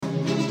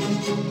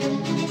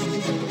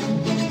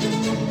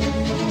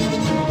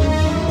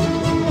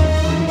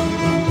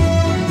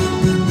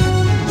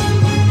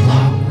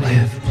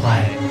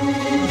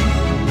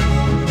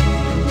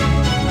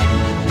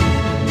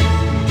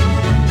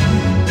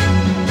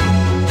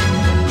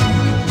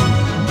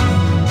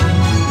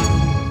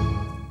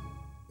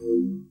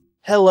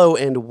Hello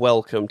and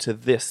welcome to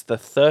this, the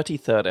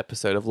 33rd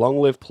episode of Long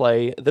Live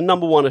Play, the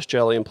number one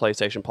Australian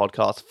PlayStation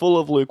podcast full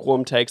of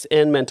lukewarm takes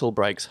and mental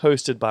breaks,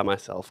 hosted by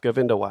myself,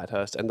 Govinda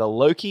Whitehurst, and the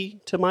Loki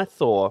to my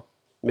Thor,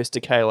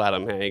 Mr. Cale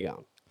Adam. How you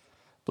going?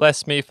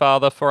 Bless me,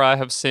 Father, for I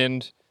have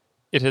sinned.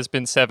 It has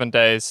been 7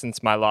 days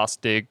since my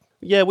last dig.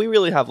 Yeah, we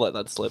really have let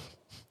that slip.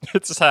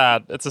 It's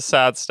sad. It's a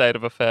sad state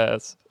of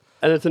affairs.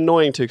 And it's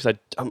annoying too, because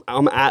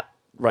I'm at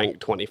rank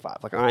 25.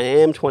 Like, I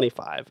am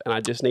 25, and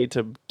I just need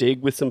to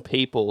dig with some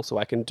people so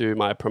I can do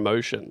my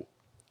promotion.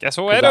 Guess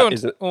what we're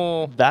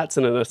doing? That's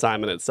an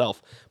assignment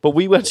itself. But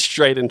we went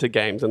straight into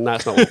games, and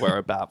that's not what we're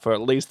about for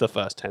at least the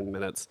first 10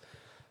 minutes.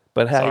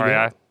 But how you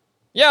doing?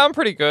 Yeah, I'm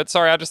pretty good.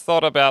 Sorry, I just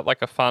thought about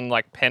like a fun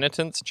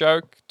penitence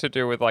joke to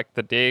do with like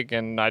the dig,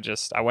 and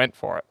I went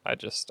for it. I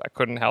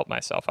couldn't help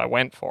myself. I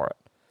went for it.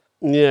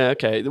 Yeah,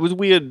 okay. It was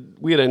weird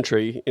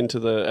entry into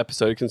the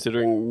episode,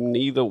 considering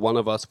neither one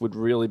of us would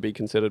really be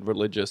considered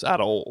religious at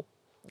all.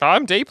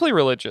 I'm deeply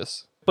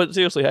religious. But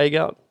seriously, how you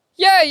going?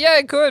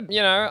 Yeah, good.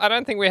 You know, I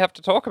don't think we have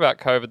to talk about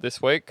COVID this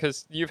week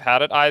because you've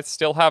had it. I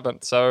still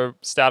haven't. So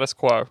status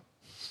quo.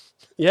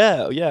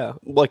 Yeah.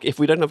 Like, if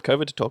we don't have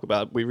COVID to talk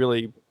about, we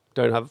really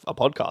don't have a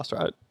podcast,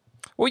 right?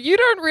 Well, you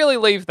don't really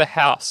leave the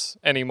house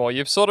anymore.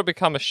 You've sort of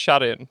become a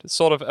shut-in,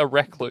 sort of a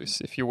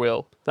recluse, if you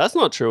will. That's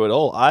not true at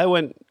all. I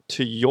went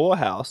to your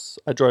house.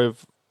 I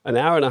drove an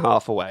hour and a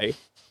half away.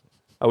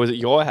 I was at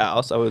your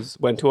house.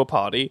 Went to a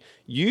party.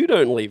 You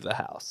don't leave the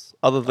house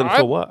other than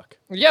for work.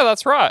 Yeah,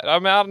 that's right.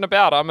 I'm out and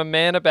about. I'm a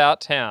man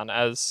about town,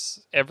 as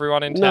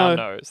everyone in town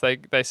knows.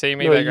 They see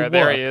me, they go,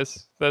 there he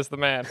is. There's the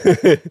man.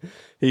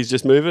 He's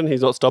just moving.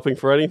 He's not stopping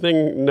for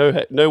anything.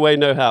 No way,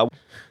 no how.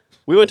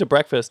 We went to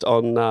breakfast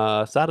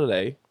on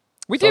Saturday.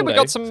 We did. We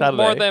got some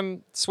more of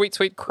them sweet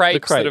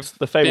crepes.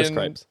 The famous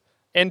crepes.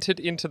 Entered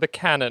into the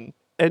canon.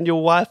 And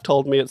your wife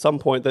told me at some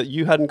point that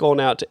you hadn't gone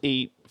out to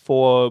eat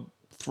for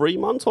 3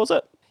 months, was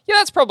it? Yeah,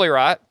 that's probably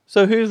right.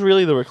 So who's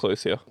really the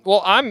recluse here?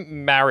 Well,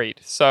 I'm married,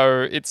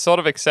 so it's sort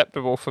of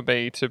acceptable for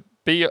me to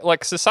be,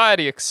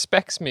 society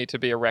expects me to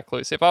be a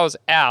recluse. If I was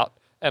out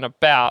and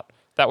about,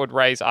 that would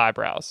raise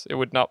eyebrows. It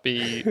would not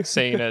be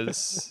seen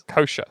as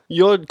kosher.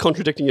 You're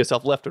contradicting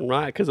yourself left and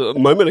right, because a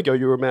moment ago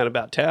you were a man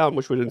about town,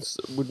 which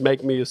would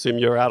make me assume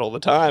you're out all the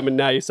time, and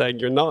now you're saying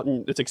you're not,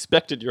 and it's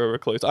expected you're a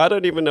recluse. I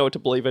don't even know what to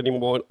believe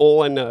anymore, and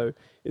all I know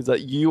is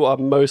that you are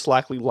most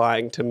likely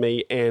lying to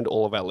me and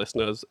all of our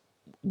listeners,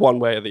 one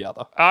way or the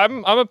other.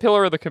 I'm a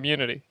pillar of the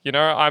community. You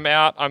know, I'm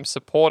out, I'm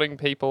supporting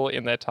people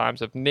in their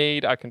times of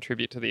need, I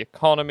contribute to the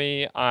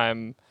economy,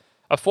 I'm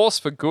a force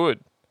for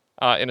good.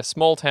 In a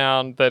small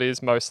town that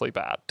is mostly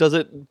bad. Does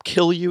it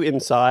kill you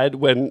inside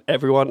when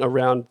everyone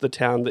around the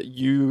town that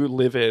you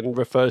live in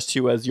refers to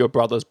you as your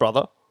brother's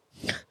brother?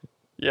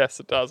 Yes,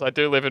 it does. I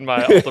do live in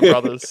my older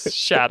brother's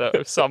shadow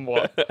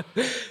somewhat.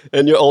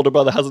 And your older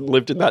brother hasn't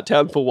lived in that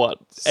town for what,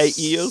 8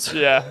 years?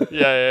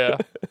 Yeah.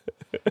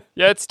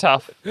 Yeah, it's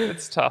tough.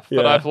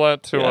 But I've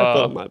learnt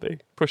to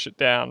push it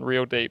down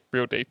real deep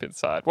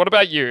inside. What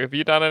about you? Have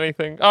you done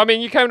anything? I mean,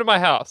 you came to my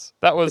house.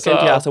 That was... I came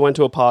to your house. I went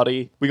to a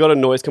party. We got a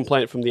noise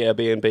complaint from the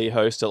Airbnb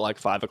host at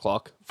 5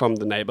 o'clock from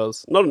the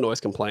neighbors. Not a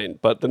noise complaint,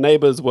 but the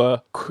neighbors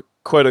were,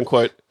 quote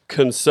unquote,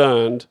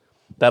 concerned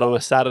that on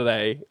a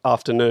Saturday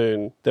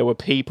afternoon, there were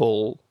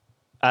people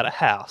at a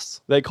house.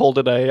 I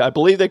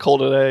believe they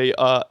called it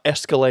a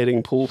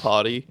escalating pool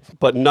party,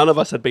 but none of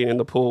us had been in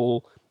the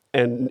pool.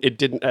 And it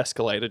didn't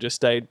escalate. It just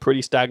stayed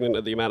pretty stagnant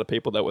at the amount of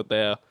people that were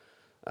there.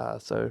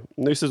 So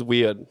Noosa is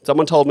weird.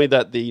 Someone told me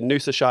that the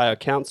Noosa Shire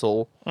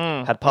Council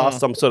had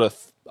passed some sort of...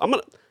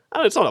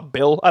 it's not a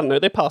bill. I don't know.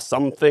 They passed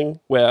something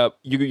where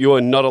you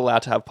are not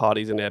allowed to have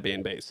parties in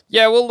Airbnbs.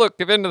 Yeah, well, look,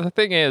 the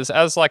thing is,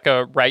 as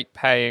a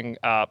rate-paying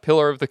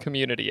pillar of the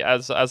community,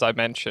 as I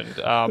mentioned,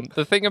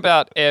 the thing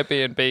about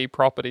Airbnb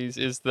properties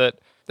is that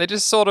they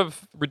just sort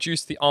of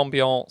reduce the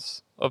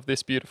ambiance of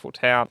this beautiful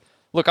town.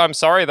 Look, I'm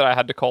sorry that I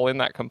had to call in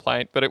that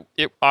complaint, but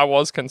I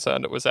was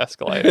concerned it was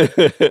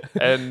escalating.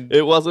 And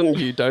it wasn't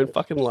you. Don't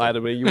fucking lie to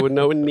me. You were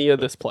nowhere near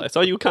this place.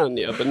 Oh, you were kind of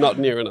near, but not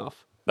near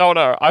enough. No.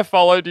 I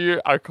followed you.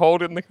 I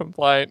called in the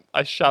complaint.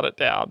 I shut it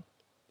down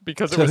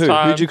because it was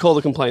time. Who'd you call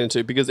the complaint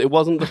into? Because it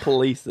wasn't the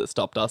police that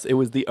stopped us. It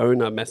was the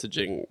owner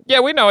messaging.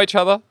 Yeah, we know each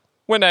other.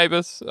 We're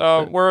neighbours.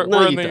 We're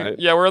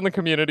on the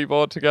community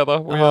board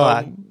together.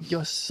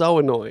 You're so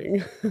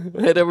annoying.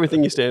 I hate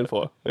everything you stand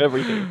for.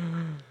 Everything.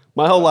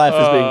 My whole life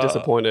is being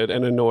disappointed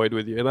and annoyed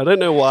with you. And I don't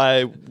know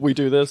why we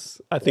do this.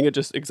 I think it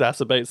just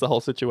exacerbates the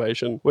whole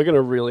situation. We're going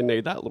to really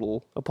need that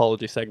little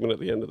apology segment at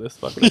the end of this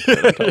fucking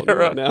episode.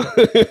 Right now.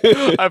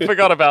 I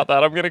forgot about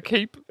that. I'm going to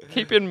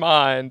keep in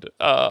mind.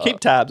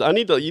 Keep tabs.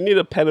 You need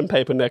a pen and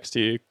paper next to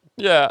you.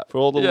 Yeah. For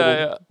all the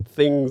little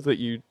things that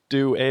you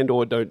do and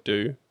or don't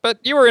do. But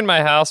you were in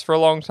my house for a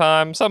long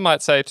time. Some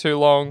might say too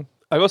long.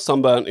 I got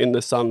sunburnt in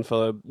the sun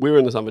we were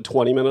in the sun for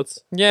 20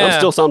 minutes. Yeah. I'm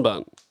still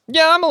sunburnt.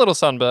 Yeah, I'm a little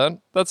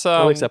sunburned. That's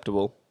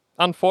unacceptable.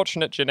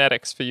 Unfortunate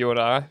genetics for you and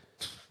I.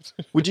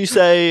 Would you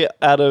say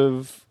out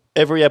of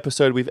every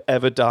episode we've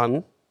ever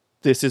done,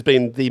 this has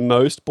been the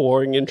most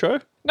boring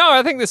intro? No,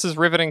 I think this is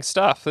riveting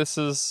stuff. This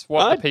is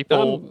what the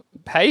people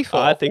pay for.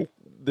 I think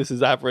this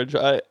is average.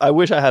 I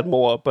wish I had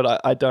more,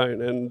 but I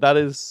don't. And that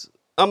is,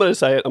 I'm going to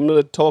say it. I'm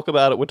going to talk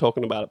about it. We're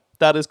talking about it.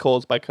 That is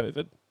caused by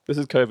COVID. This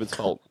is COVID's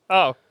fault.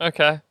 Oh,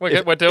 okay. We're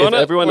doing If it.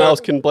 everyone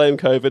else can blame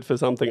COVID for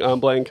something, I'm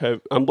blaming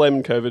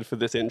COVID for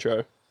this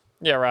intro.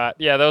 Yeah, right.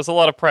 Yeah, there was a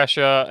lot of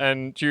pressure,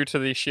 and due to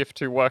the shift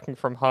to working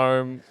from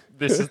home,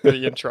 this is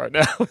the intro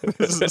now.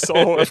 This is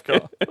all we've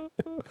got.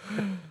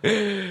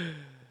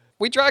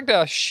 We dragged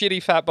our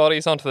shitty fat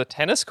bodies onto the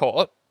tennis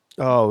court.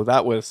 Oh,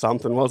 that was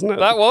something, wasn't it?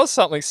 That was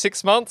something.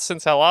 6 months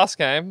since our last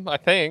game, I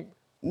think.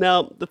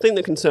 Now, the thing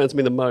that concerns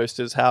me the most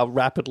is how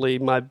rapidly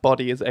my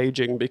body is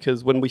aging,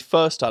 because when we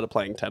first started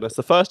playing tennis,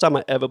 the first time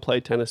I ever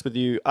played tennis with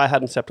you, I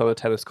hadn't stepped on a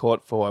tennis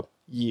court for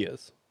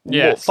years.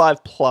 Yes.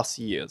 5+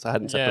 years I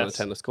hadn't stepped on a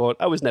tennis court.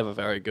 I was never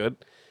very good.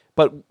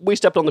 But we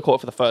stepped on the court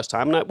for the first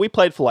time, and we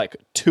played for like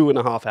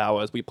 2.5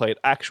 hours. We played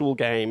actual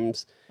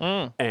games,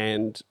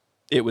 and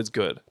it was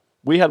good.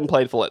 We hadn't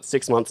played for like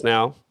 6 months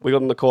now. We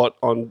got on the court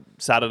on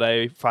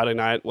Saturday, Friday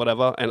night,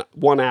 whatever, and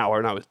 1 hour,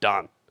 and I was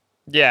done.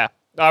 Yeah,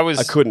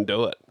 I couldn't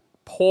do it.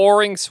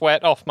 Pouring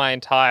sweat off my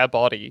entire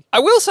body. I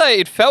will say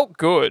it felt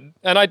good,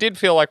 and I did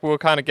feel like we were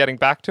kind of getting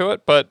back to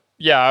it, but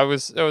yeah, I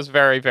was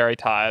very, very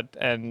tired,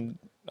 and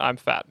I'm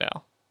fat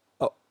now.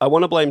 Oh, I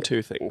want to blame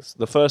two things.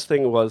 The first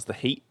thing was the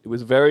heat. It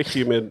was very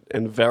humid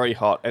and very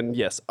hot, and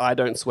yes, I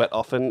don't sweat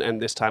often,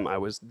 and this time I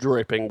was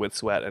dripping with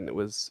sweat, and it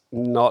was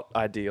not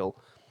ideal.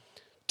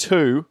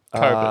 Two,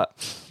 COVID.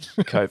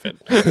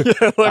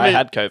 COVID. I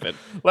had COVID.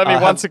 Let me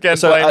once again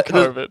blame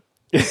COVID.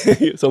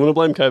 So I'm going to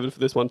blame COVID for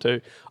this one too.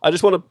 I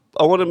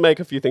want to make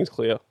a few things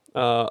clear.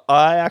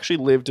 I actually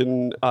lived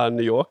in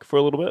New York for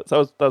a little bit,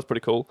 so that was pretty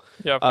cool.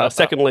 Yeah.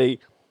 Secondly,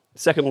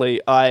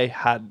 I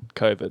had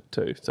COVID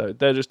too. So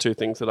they're just two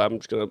things that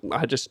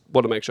I just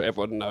want to make sure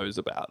everyone knows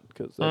about,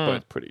 because they're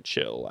both pretty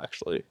chill,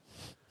 actually.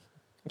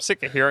 I'm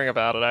sick of hearing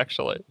about it,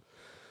 actually.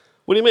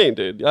 What do you mean,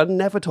 dude? I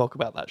never talk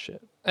about that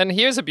shit. And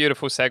here's a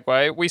beautiful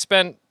segue. We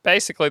spent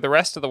basically the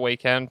rest of the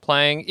weekend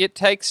playing It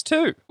Takes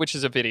Two, which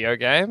is a video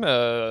game,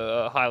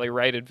 a highly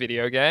rated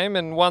video game,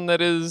 and one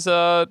that is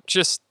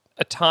just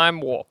a time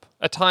warp,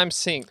 a time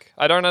sink.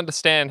 I don't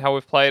understand how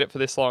we've played it for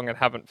this long and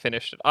haven't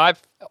finished it.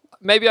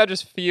 Maybe I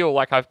just feel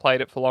like I've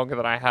played it for longer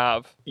than I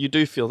have. You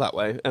do feel that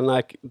way, and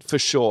like for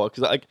sure,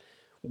 because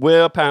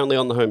we're apparently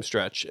on the home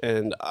stretch,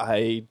 and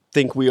I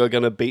think we are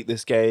going to beat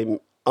this game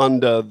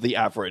under the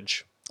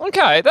average.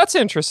 Okay, that's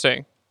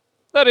interesting.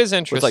 That is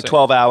interesting. It's like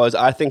 12 hours.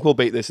 I think we'll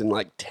beat this in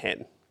like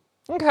 10.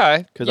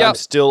 Okay. Because I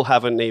still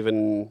haven't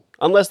even...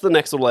 Unless the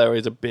next little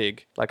areas are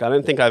big. Like, I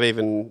don't think I've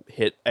even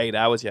hit 8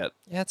 hours yet.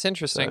 Yeah, it's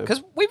interesting.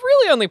 Because we've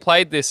really only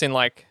played this in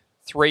like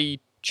 3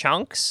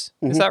 chunks.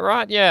 Is that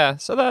right? Yeah.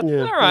 So all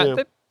right. Yeah.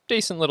 They're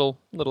decent little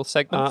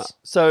segments.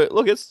 So,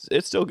 look, it's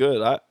still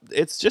good.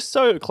 It's just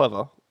so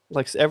clever.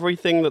 Like,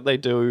 everything that they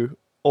do,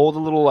 all the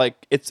little,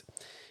 like...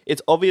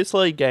 It's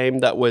obviously a game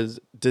that was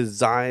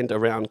designed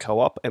around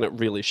co-op, and it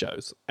really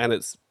shows. And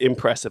it's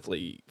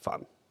impressively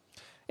fun.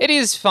 It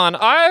is fun.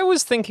 I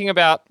was thinking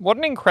about what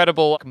an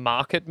incredible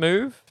market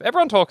move.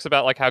 Everyone talks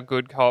about like how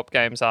good co-op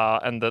games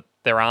are and that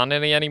there aren't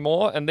any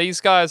anymore. And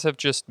these guys have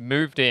just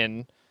moved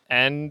in,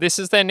 and this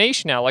is their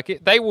niche now.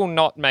 Like they will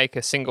not make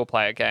a single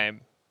player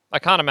game. I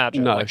can't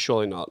imagine. No,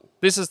 surely not.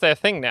 This is their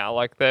thing now.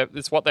 Like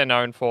it's what they're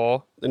known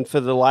for. And for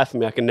the life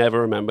of me, I can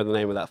never remember the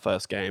name of that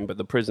first game, but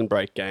the Prison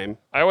Break game.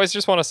 I always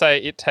just want to say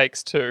It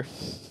Takes Two.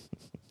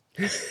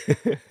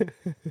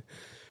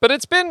 But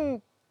it's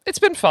been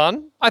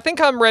fun. I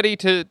think I'm ready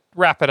to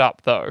wrap it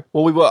up, though.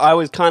 Well, I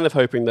was kind of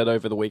hoping that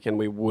over the weekend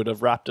we would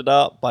have wrapped it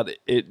up, but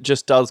it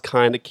just does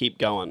kind of keep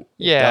going.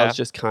 It does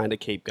just kind of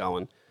keep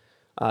going.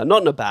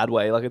 Not in a bad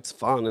way. Like, it's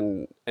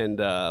fun and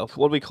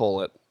what do we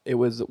call it? It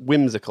was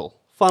whimsical.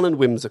 Fun and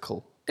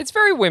whimsical. It's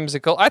very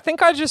whimsical. I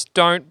think I just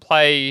don't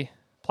play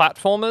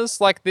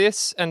platformers like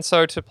this, and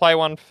so to play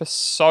one for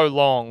so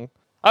long,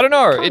 I don't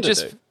know.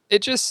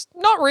 It just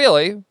not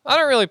really. I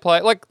don't really play.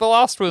 Like the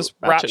last was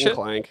Ratchet and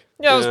Clank.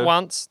 Yeah, it was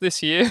once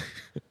this year.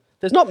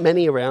 There's not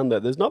many around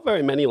though. There's not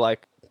very many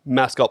like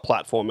mascot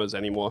platformers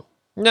anymore.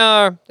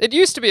 No, it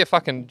used to be a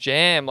fucking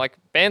jam. Like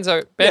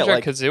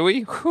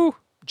Banjo-Kazooie. Whew.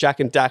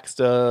 Jak and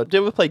Daxter. Did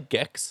you ever play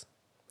Gex?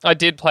 I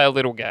did play a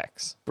little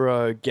Gex.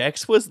 Bro,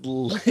 Gex was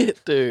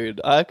lit, dude.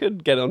 I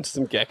could get onto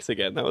some Gex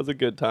again. That was a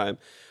good time.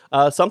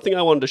 Something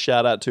I wanted to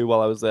shout out to while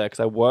I was there,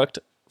 because I worked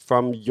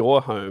from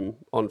your home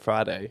on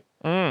Friday,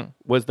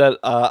 was that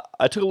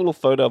I took a little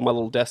photo of my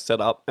little desk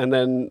setup, and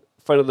then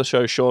friend of the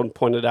show, Sean,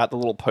 pointed out the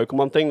little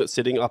Pokemon thing that's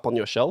sitting up on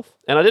your shelf.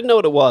 And I didn't know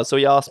what it was, so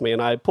he asked me,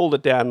 and I pulled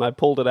it down, and I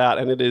pulled it out,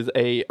 and it is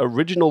a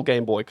original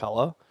Game Boy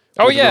Color.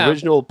 Oh, yeah.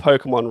 Original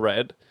Pokemon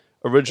Red.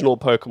 Original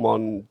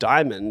Pokemon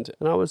Diamond,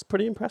 and I was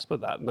pretty impressed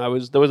with that. And there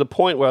was a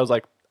point where I was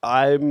like,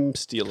 I'm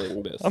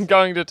stealing this. I'm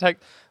going to take...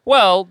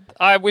 Well,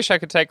 I wish I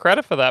could take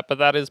credit for that, but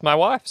that is my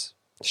wife's.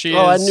 She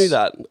Oh, I is. knew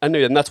that. And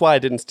that's why I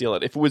didn't steal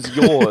it. If it was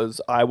yours,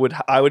 I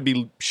would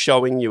be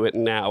showing you it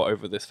now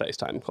over this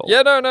FaceTime call.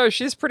 Yeah, no,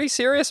 she's pretty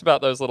serious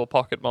about those little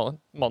pocket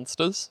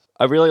monsters.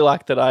 I really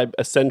like that I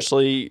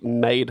essentially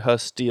made her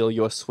steal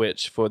your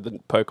Switch for the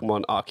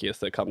Pokemon Arceus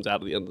that comes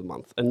out at the end of the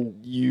month,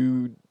 and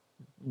you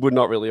were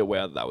not really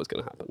aware that was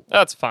going to happen.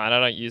 That's fine. I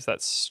don't use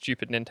that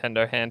stupid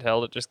Nintendo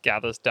handheld. It just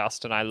gathers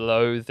dust, and I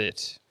loathe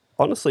it.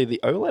 Honestly, the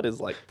OLED is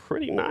like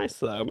pretty nice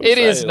though. It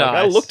is Like,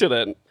 I nice. looked at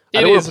it. I It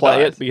didn't want is to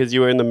play nice. it because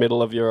you were in the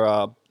middle of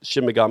your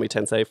Shin Megami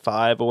Tensei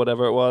 5 or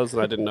whatever it was,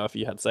 and I didn't know if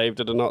you had saved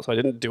it or not, so I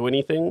didn't do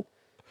anything.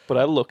 But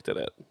I looked at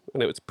it,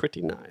 and it was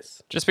pretty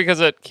nice. Just because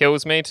it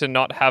kills me to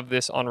not have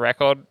this on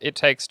record, It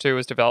Takes Two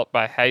was developed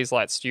by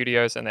Hazelight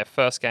Studios, and their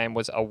first game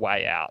was A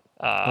Way Out.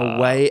 A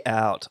Way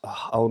Out.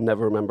 Oh, I'll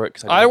never remember it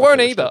because I won't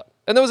either.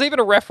 And there was even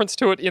a reference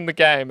to it in the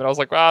game, and I was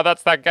like, "Wow,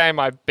 that's that game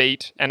I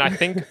beat," and I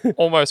think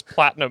almost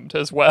platinumed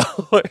as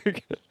well.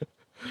 Like,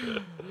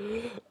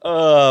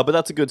 But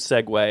that's a good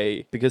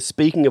segue because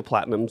speaking of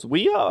platinums,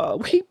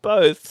 we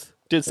both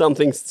did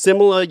something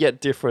similar yet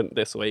different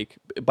this week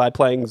by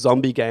playing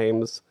zombie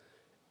games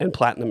and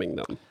platinuming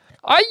them.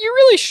 you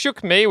really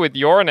shook me with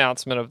your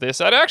announcement of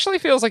this. It actually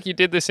feels like you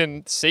did this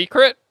in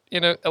secret,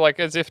 like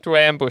as if to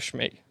ambush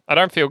me. I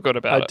don't feel good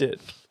about I it. did.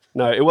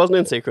 No, it wasn't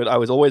in secret. I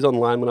was always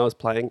online when I was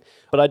playing,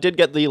 but I did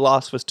get the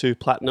Last of Us 2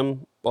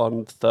 platinum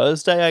on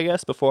Thursday, I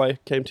guess, before I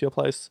came to your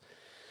place.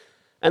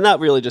 And that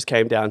really just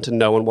came down to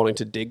no one wanting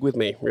to dig with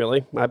me,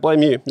 really. I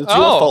blame you. It's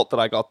your fault that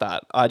I got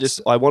that. I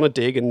want to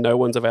dig and no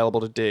one's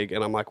available to dig.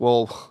 And I'm like,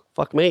 well,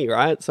 fuck me,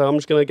 right? So I'm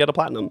just going to get a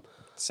platinum.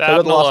 So I Sad got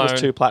and the Last alone. of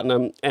Us 2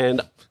 platinum,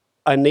 and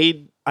I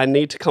need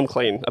to come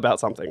clean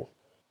about something.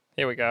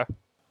 Here we go.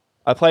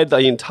 I played the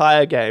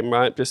entire game,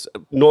 right? Just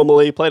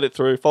normally played it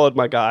through, followed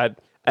my guide.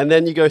 And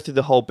then you go through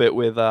the whole bit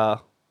with,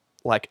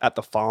 like, at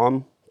the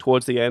farm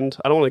towards the end.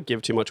 I don't want to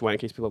give too much away in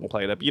case people haven't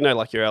played it, but you know,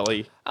 like your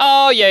Ellie.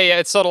 Oh, yeah.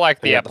 It's sort of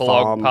like the Yeah,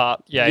 epilogue farm.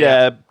 part.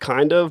 Yeah.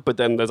 Kind of, but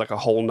then there's like a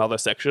whole nother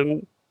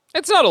section.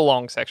 It's not a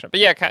long section, but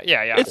yeah.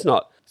 It's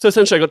not. So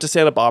essentially, I got to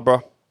Santa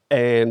Barbara,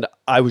 and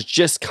I was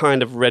just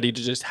kind of ready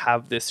to just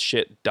have this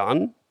shit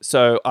done.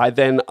 So I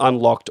then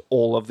unlocked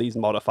all of these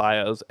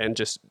modifiers and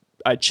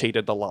I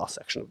cheated the last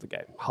section of the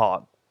game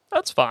hard.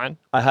 That's fine.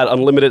 I had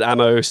unlimited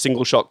ammo,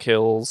 single shot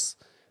kills,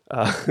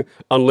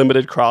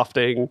 unlimited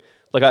crafting.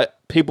 Like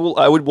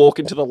I would walk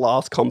into the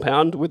last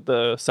compound with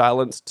the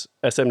silenced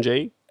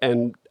SMG,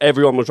 and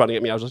everyone was running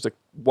at me. I was just like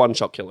one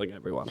shot killing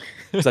everyone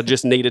because I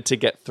just needed to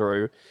get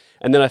through.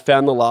 And then I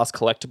found the last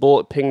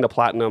collectible, it pinged the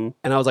platinum,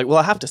 and I was like, well,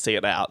 I have to see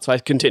it out. So I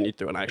continued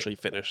through and I actually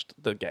finished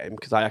the game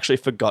because I actually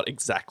forgot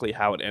exactly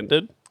how it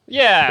ended.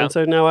 Yeah. And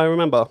so now I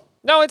remember.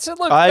 No,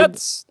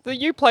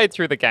 you played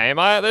through the game.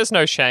 There's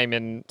no shame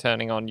in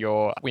turning on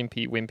your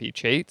wimpy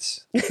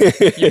cheats.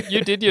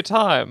 you did your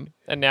time,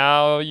 and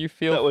now you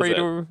feel free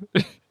to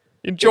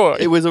enjoy.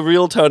 It was a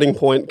real turning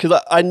point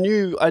because I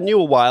knew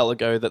a while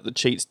ago that the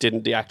cheats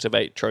didn't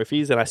deactivate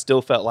trophies, and I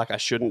still felt like I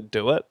shouldn't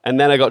do it. And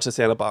then I got to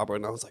Santa Barbara,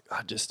 and I was like,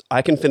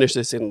 I can finish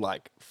this in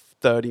like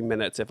 30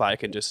 minutes if I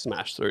can just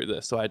smash through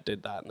this. So I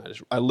did that,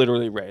 and I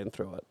literally ran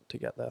through it to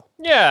get there.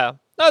 Yeah,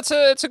 no,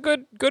 it's a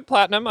good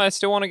platinum. I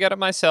still want to get it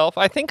myself.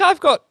 I think I've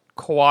got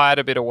quite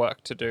a bit of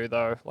work to do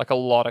though, like a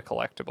lot of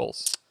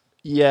collectibles.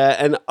 Yeah,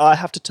 and I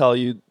have to tell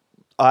you,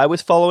 I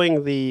was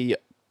following the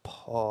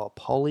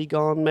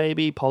Polygon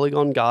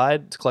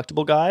guide,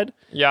 collectible guide.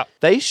 Yeah,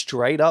 They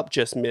straight up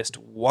just missed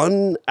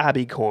one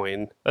Abbey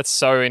coin. that's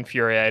so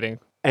infuriating.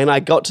 And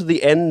I got to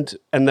the end,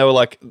 and they were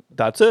like,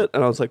 "That's it."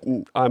 And I was like,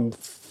 "I'm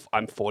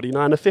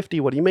 49 or 50.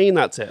 What do you mean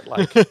that's it?"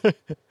 Like,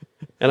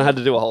 and I had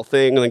to do a whole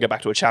thing, and then go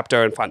back to a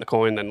chapter and find a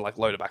coin, and like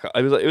load it back up.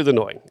 It was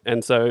annoying.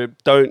 And so,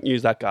 don't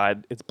use that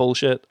guide. It's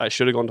bullshit. I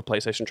should have gone to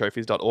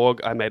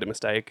PlayStationTrophies.org. I made a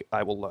mistake.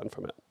 I will learn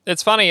from it.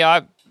 It's funny.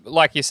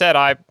 Like you said,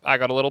 I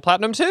got a little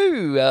platinum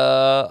too.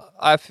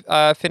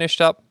 I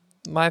finished up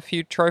my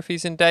few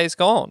trophies in Days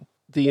Gone.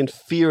 The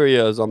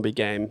inferior zombie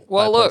game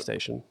by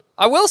PlayStation.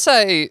 I will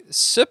say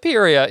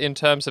superior in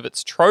terms of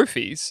its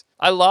trophies.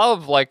 I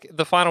love, like,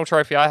 the final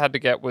trophy I had to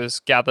get was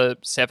gather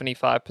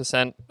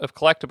 75% of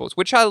collectibles,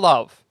 which I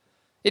love.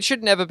 It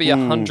should never be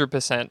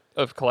 100%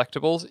 of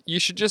collectibles. You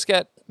should just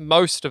get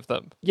most of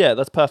them. Yeah,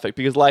 that's perfect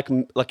because like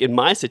in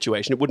my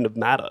situation, it wouldn't have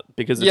mattered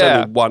because it's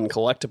only one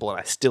collectible and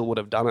I still would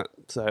have done it.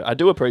 So I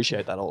do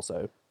appreciate that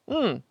also.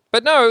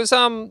 But no,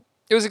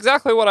 it was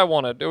exactly what I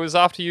wanted. It was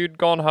after you'd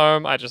gone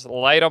home. I just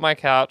laid on my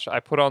couch. I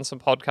put on some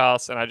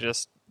podcasts and I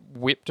just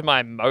whipped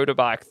my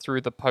motorbike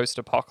through the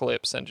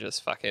post-apocalypse and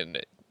just fucking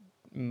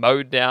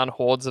mowed down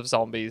hordes of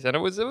zombies. And it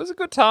was a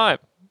good time.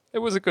 It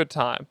was a good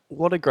time.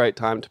 What a great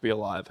time to be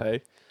alive,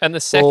 hey? And the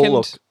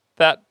second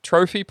that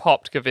trophy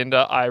popped,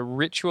 Govinda, I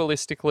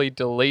ritualistically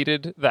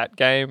deleted that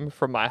game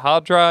from my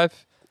hard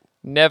drive.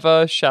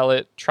 Never shall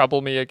it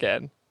trouble me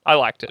again. I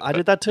liked it. I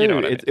did that too. You know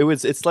what I mean.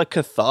 It's like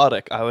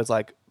cathartic. I was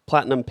like,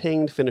 platinum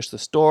pinged, finished the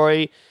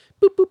story,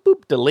 boop, boop,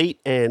 boop, delete,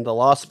 and The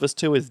Last of Us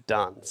 2 is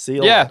done. See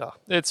you later.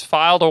 It's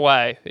filed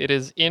away. It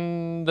is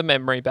in the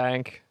memory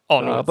bank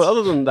onwards. But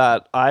other than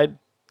that, I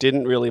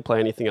didn't really play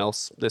anything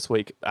else this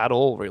week at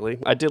all, really.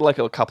 I did like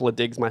a couple of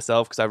digs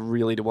myself because I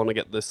really did want to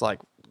get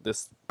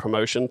this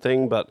promotion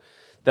thing, but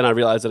then I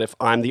realized that if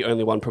I'm the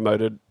only one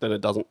promoted, then it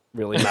doesn't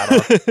really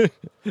matter.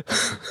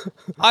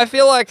 I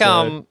feel like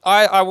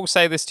I will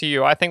say this to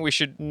you. I think we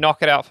should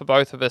knock it out for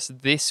both of us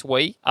this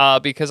week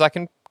because I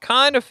can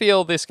kind of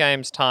feel this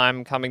game's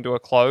time coming to a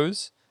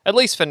close, at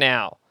least for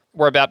now.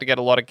 We're about to get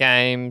a lot of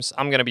games.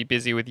 I'm going to be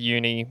busy with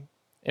uni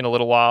in a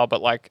little while,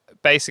 but like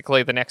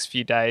basically the next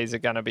few days are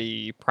going to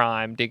be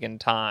prime digging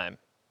time.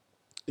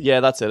 Yeah,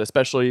 that's it.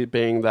 Especially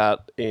being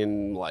that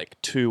in like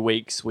 2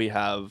 weeks we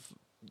have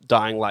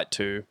Dying Light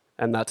 2,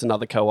 and that's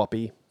another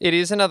co-op-y. It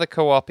is another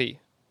co-op-y,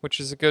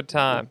 which is a good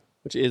time.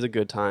 Which is a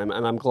good time,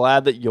 and I'm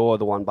glad that you're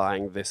the one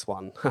buying this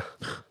one.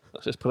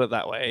 Let's just put it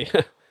that way.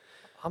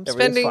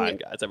 Everything's fine,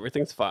 guys.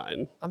 Everything's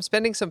fine. I'm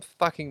spending some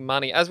fucking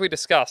money. As we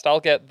discussed,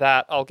 I'll get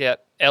that. I'll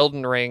get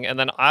Elden Ring, and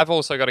then I've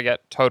also got to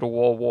get Total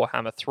War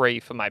Warhammer 3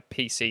 for my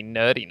PC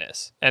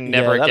nerdiness. And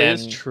never again. That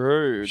is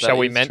true. Shall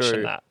we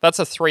mention that? That's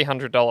a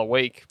 $300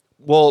 week.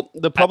 Well,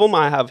 the problem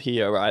I have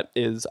here, right,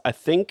 is I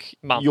think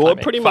you're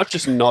pretty much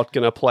just not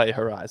going to play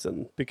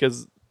Horizon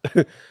because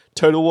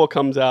Total War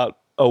comes out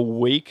a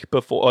week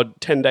before, or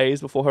 10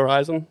 days before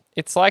Horizon.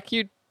 It's like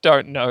you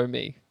don't know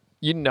me.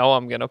 You know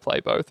I'm going to play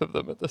both of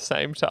them at the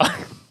same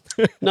time.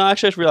 No,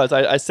 actually, I just realized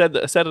I said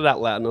it out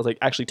loud, and I was like,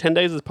 actually, 10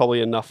 days is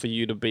probably enough for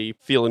you to be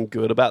feeling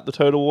good about the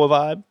Total War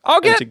vibe.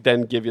 And to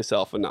then give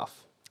yourself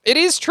enough. It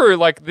is true.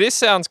 Like, this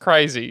sounds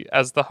crazy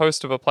as the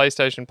host of a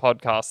PlayStation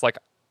podcast. Like,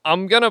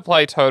 I'm going to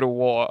play Total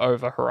War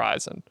over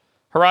Horizon.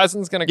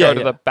 Horizon's going to go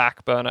to the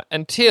back burner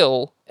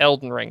until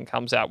Elden Ring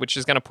comes out, which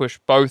is going to push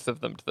both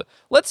of them to the...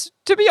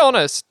 To be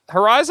honest,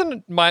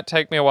 Horizon might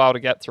take me a while to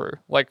get through.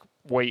 Like,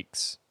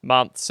 weeks,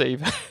 months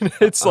even.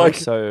 It's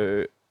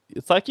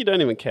like you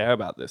don't even care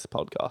about this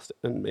podcast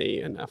and me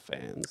and our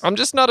fans. I'm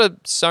just not a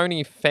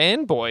Sony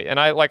fanboy, and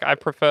I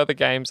prefer the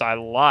games I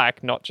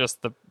like, not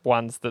just the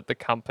ones that the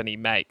company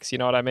makes. You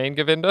know what I mean,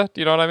 Govinda?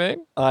 Do you know what I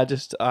mean?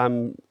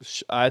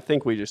 I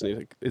think we just need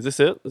to... Is this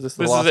it? Is this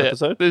the last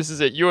episode? This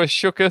is it. You are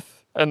shooketh,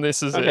 and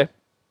this is it.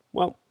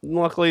 Well,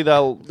 luckily,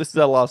 this is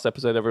our last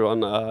episode,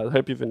 everyone. I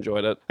hope you've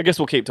enjoyed it. I guess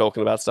we'll keep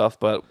talking about stuff,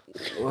 but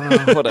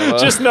whatever.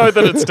 Just know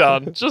that it's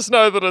done. Just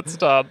know that it's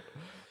done.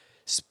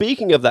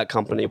 Speaking of that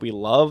company we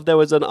love, there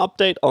was an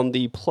update on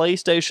the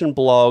PlayStation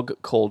blog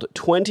called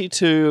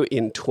 22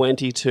 in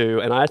 22,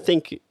 and I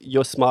think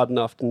you're smart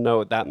enough to know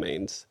what that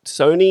means.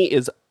 Sony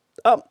is,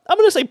 I'm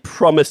going to say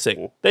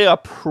promising. They are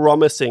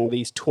promising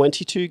these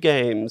 22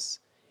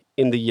 games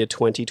in the year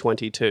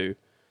 2022.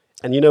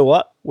 And you know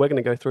what? We're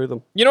going to go through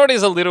them. You know what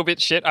is a little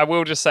bit shit? I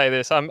will just say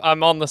this. I'm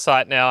on the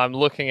site now. I'm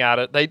looking at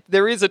it.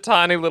 There is a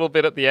tiny little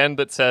bit at the end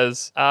that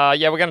says, we're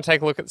going to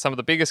take a look at some of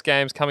the biggest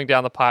games coming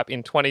down the pipe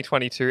in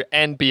 2022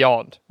 and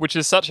beyond, which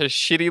is such a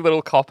shitty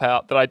little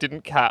cop-out that I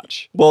didn't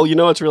catch. Well, you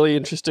know what's really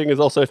interesting is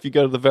also if you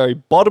go to the very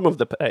bottom of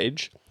the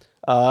page,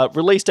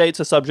 release dates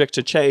are subject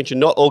to change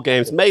and not all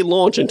games may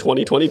launch in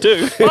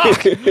 2022.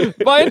 Fuck!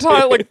 My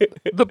entire,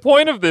 the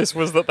point of this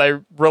was that they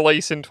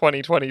release in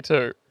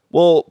 2022.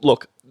 Well,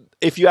 look,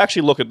 if you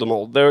actually look at them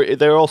all,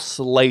 they're all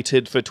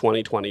slated for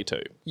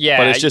 2022. Yeah.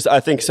 But it's just, I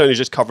think Sony's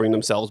just covering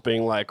themselves,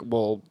 being like,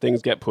 well,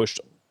 things get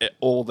pushed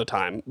all the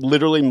time.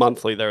 Literally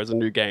monthly, there is a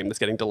new game that's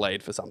getting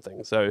delayed for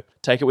something. So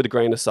take it with a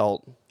grain of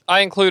salt.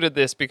 I included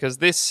this because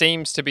this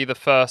seems to be the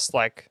first,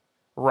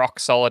 rock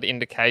solid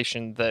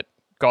indication that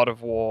God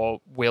of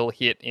War will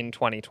hit in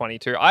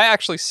 2022. I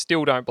actually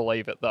still don't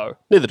believe it, though.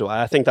 Neither do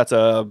I. I think that's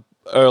a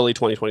early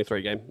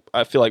 2023 game.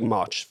 I feel like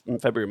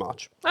February,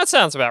 March. That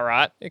sounds about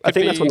right. I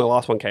think that's when the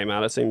last one came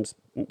out. It seems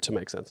to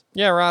make sense.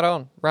 Yeah, right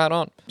on.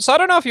 So I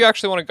don't know if you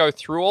actually want to go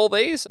through all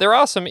these. There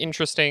are some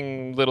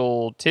interesting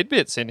little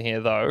tidbits in here,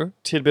 though.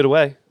 Tidbit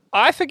away.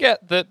 I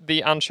forget that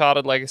the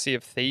Uncharted Legacy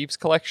of Thieves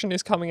collection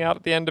is coming out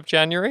at the end of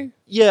January.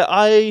 Yeah,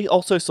 I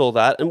also saw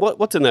that. And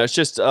what's in there? It's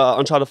just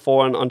Uncharted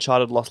 4 and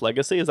Uncharted Lost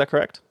Legacy. Is that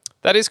correct?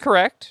 That is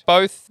correct.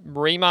 Both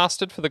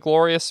remastered for the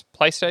glorious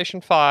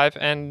PlayStation 5,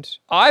 and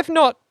I've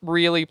not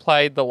really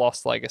played the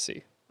Lost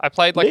Legacy. I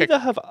played Neither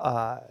have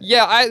I.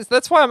 Yeah,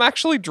 that's why I'm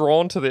actually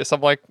drawn to this.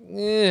 I'm like,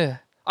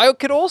 I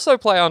could also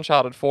play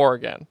Uncharted 4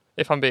 again,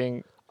 if I'm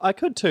being... I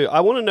could too.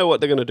 I want to know what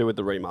they're going to do with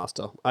the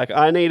remaster.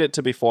 I need it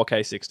to be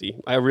 4K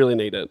 60. I really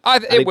need it. I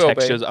need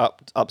textures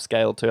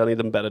upscaled too. I need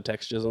them better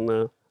textures on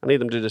there. I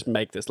need them to just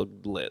make this look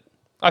lit.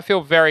 I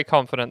feel very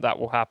confident that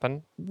will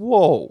happen.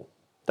 Whoa.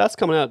 That's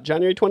coming out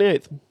January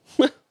 28th.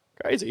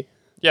 Crazy.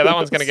 Yeah, that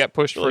one's going to get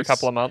pushed for a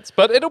couple of months,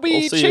 but it'll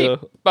be cheap.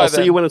 I'll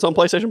see you when it's on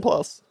PlayStation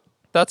Plus.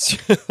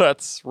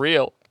 That's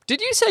real.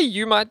 Did you say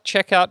you might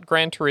check out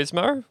Gran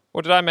Turismo,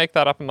 or did I make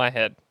that up in my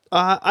head?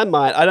 I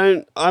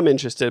might. I'm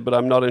interested, but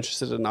I'm not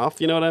interested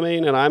enough. You know what I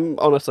mean? And I'm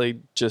honestly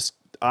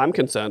I'm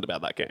concerned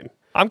about that game.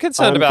 I'm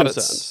concerned about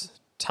its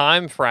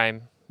time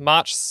frame.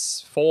 March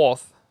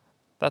 4th.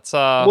 That's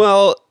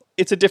Well,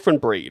 it's a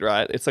different breed,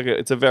 right? It's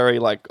a very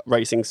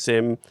racing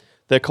sim.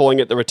 They're calling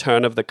it the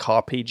return of the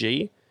car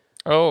PG.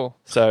 Oh.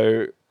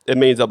 So it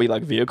means there'll be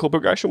like vehicle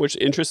progression, which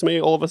interests me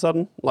all of a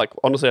sudden. Like,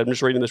 honestly, I'm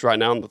just reading this right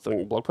now on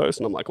the blog post,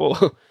 and I'm like,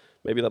 well,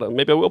 maybe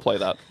I will play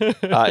that.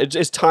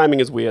 Its timing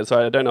is weird,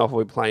 so I don't know if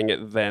we'll be playing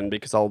it then,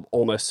 because I'll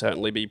almost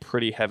certainly be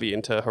pretty heavy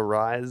into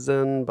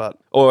Horizon,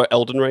 or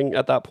Elden Ring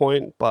at that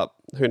point, but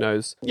who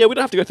knows. Yeah, we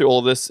don't have to go through all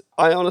of this.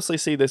 I honestly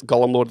see this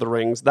Gollum Lord of the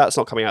Rings, that's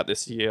not coming out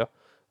this year.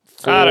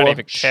 I don't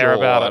even care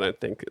about it. I don't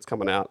think it's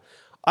coming out.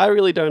 I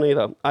really don't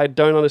either. I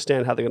don't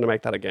understand how they're going to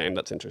make that a game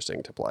that's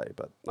interesting to play,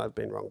 but I've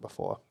been wrong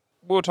before.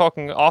 We were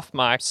talking off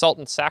mic,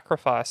 Sultan's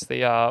Sacrifice,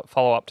 the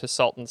follow-up to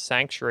Sultan's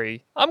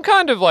Sanctuary. I'm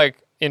kind of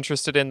like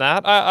interested in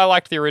that. I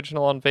liked the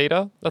original on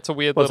Vita. That's a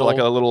weird little... Was it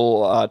like a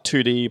little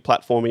 2D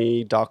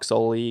platformy, Dark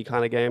Souls-y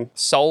kind of game?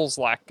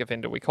 Souls-like,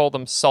 Govinda. We call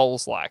them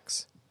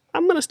Souls-likes.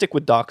 I'm going to stick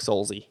with Dark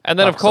Souls-y. And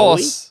then, Dark of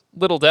course,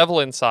 Little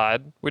Devil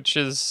Inside, which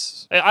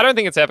is... I don't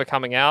think it's ever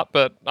coming out,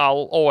 but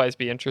I'll always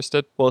be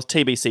interested. Well, it's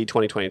TBC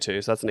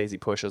 2022, so that's an easy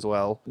push as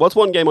well. What's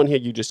one game on here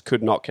you just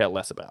could not care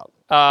less about?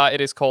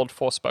 It is called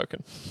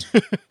Forspoken.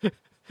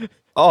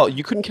 Oh,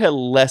 you couldn't care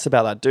less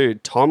about that,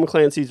 dude. Tom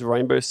Clancy's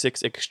Rainbow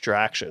Six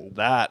Extraction.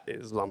 That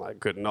is one I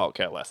could not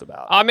care less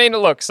about. I mean,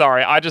 look,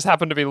 sorry. I just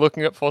happen to be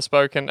looking at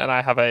Forspoken, and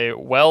I have a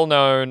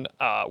well-known,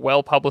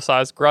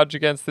 well-publicized grudge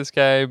against this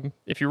game.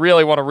 If you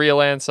really want a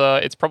real answer,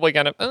 it's probably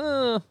going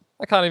to...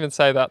 I can't even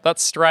say that.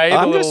 That's Stray,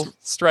 the little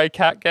stray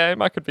cat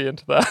game. I could be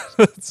into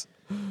that.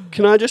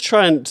 Can I just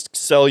try and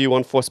sell you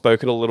on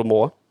Forspoken a little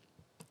more?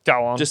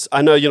 Go on.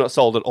 I know you're not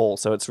sold at all,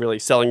 so it's really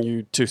selling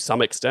you to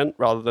some extent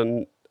rather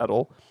than at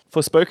all.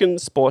 Forspoken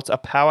sports a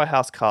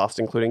powerhouse cast,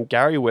 including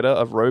Gary Whitta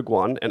of Rogue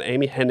One and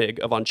Amy Hennig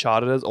of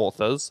Uncharted as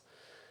authors,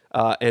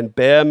 and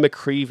Bear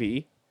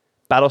McCreevy,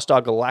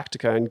 Battlestar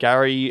Galactica, and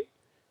Gary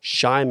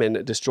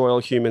Shyman, Destroy All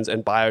Humans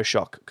and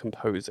Bioshock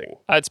composing.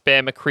 It's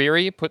Bear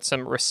McCreary. Put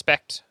some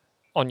respect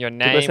on your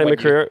name. Did I say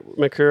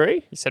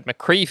McCreary? You said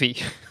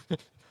McCreevy.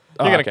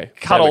 You're going to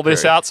cut all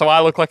this out so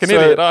I look like an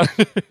idiot, aren't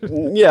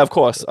you? Yeah, of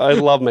course. I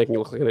love making you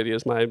look like an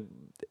idiot.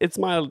 It's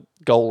my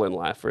goal in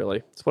life,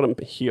 really. It's what I'm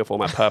here for,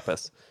 my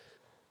purpose.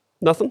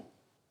 Nothing?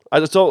 I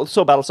just saw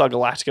Battlestar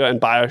Galactica and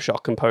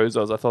Bioshock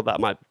composers. I thought that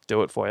might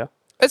do it for you.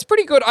 It's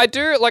pretty good.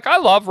 I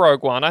love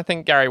Rogue One. I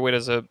think Gary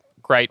Whitta's a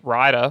great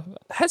writer.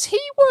 Has he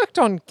worked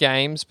on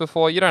games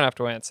before? You don't have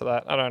to answer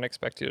that. I don't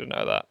expect you to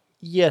know that.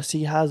 Yes,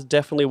 he has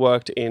definitely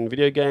worked in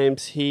video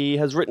games. He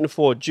has written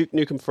for Duke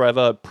Nukem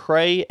Forever,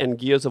 Prey, and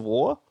Gears of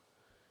War.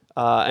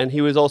 And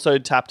he was also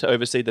tapped to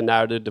oversee the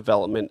narrative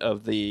development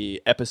of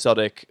the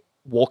episodic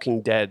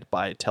Walking Dead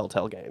by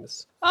Telltale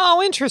Games.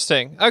 Oh,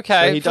 interesting.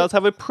 Okay. So he does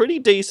have a pretty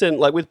decent,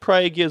 like with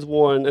Prey, Gears of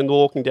War, and The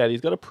Walking Dead, he's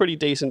got a pretty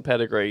decent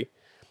pedigree.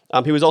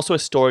 He was also a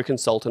story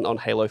consultant on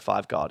Halo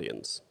 5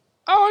 Guardians.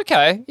 Oh,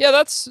 okay. Yeah,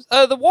 that's...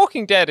 The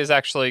Walking Dead is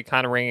actually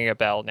kind of ringing a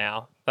bell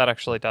now. That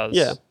actually does.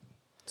 Yeah.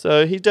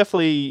 So he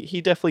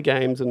definitely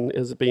games and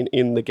has been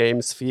in the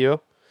game sphere.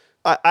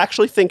 I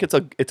actually think it's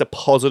a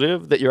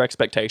positive that your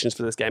expectations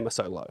for this game are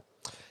so low.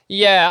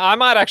 Yeah, I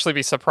might actually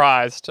be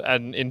surprised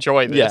and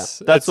enjoy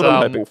this. Yeah, that's what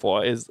I'm hoping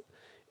for. Is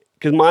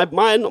because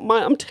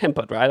I'm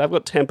tempered, right? I've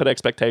got tempered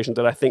expectations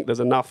that I think there's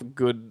enough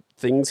good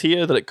things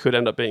here that it could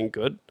end up being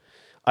good.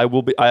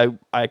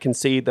 I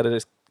concede that it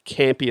is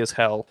campy as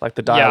hell. Like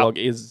the dialogue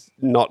is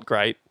not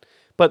great,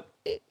 but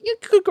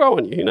it could grow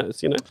on you. Who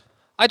knows? You know.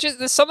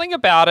 There's something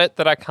about it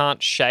that I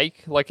can't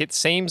shake. Like it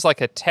seems like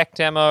a tech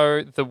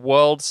demo. The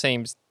world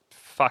seems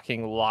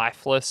fucking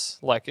lifeless.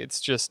 Like it's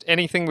just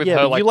anything with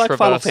her. Like you like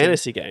Final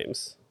Fantasy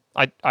games.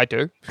 I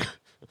do.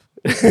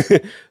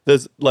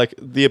 There's like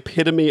the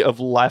epitome of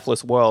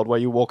lifeless world where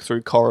you walk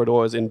through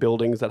corridors in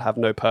buildings that have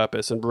no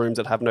purpose and rooms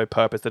that have no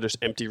purpose. They're just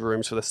empty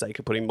rooms for the sake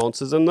of putting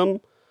monsters in them.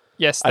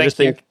 Yes, I just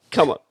think,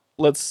 come on,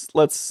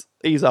 let's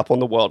ease up on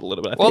the world a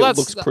little bit. I think it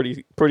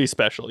looks pretty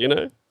special, you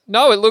know.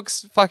 No, it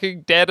looks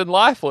fucking dead and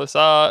lifeless.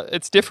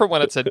 It's different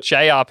when it's a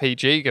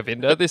JRPG,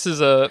 Govinda. This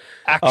is a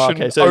action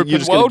okay, so open you're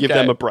just world going to give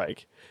them a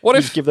break. What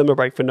if just give them a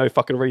break for no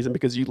fucking reason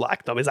because you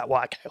like them? Is that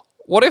why, Kale?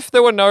 What if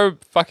there were no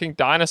fucking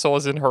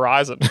dinosaurs in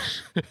Horizon?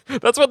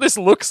 That's what this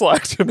looks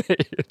like to me.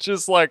 It's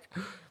just like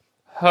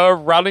her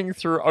running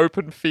through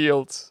open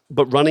fields.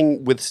 But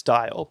running with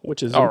style,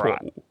 which is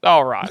important.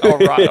 All right. We're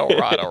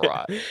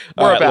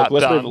about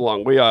let's done. move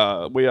along. We're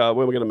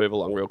going to move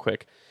along real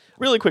quick.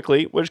 Really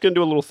quickly, we're just going to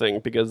do a little thing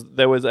because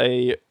there was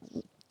a...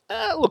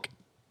 look,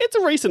 it's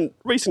a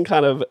recent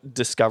kind of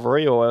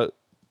discovery, or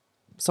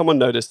someone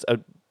noticed a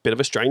bit of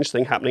a strange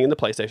thing happening in the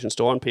PlayStation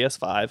Store on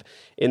PS5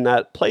 in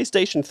that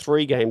PlayStation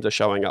 3 games are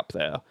showing up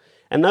there.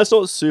 And that's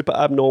not super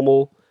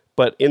abnormal,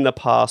 but in the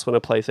past, when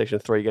a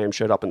PlayStation 3 game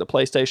showed up in the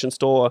PlayStation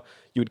Store,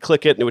 you would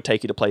click it and it would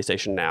take you to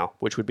PlayStation Now,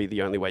 which would be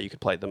the only way you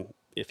could play them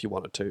if you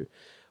wanted to.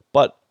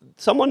 But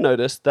someone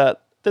noticed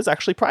that there's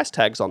actually price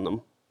tags on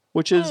them,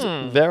 which is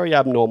very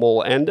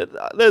abnormal, and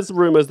there's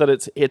rumors that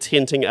it's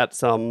hinting at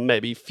some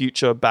maybe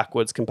future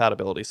backwards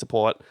compatibility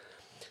support.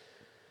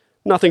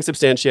 Nothing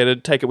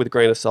substantiated, take it with a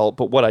grain of salt,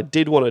 but what I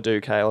did want to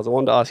do, Kale, is I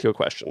wanted to ask you a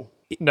question.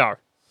 No.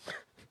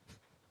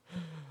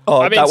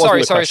 Oh, I mean, that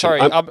wasn't sorry.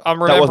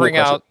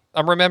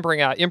 I'm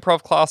remembering our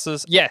improv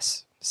classes.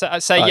 Yes. Say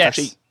yes.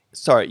 Actually,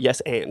 sorry,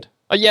 yes and.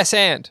 Oh, yes,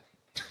 and.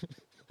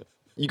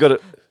 You got to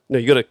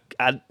you got to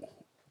add.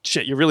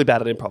 Shit, you're really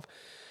bad at improv.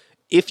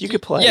 If you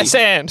could play, Yes,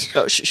 and.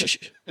 Oh,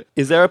 shh.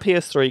 Is there a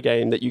PS3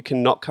 game that you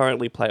cannot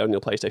currently play on your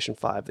PlayStation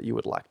 5 that you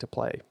would like to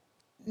play?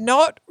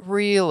 Not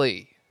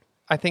really,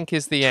 I think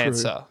is the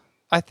answer.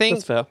 I think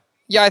That's fair.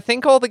 Yeah, I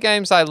think all the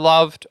games I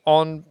loved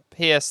on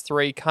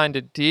PS3 kind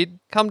of did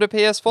come to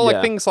PS4.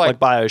 Like things like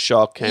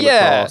BioShock came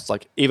Yeah. across.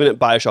 Like even at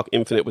BioShock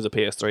Infinite was a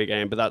PS3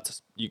 game, but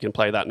that's you can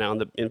play that now in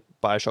the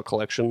BioShock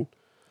collection.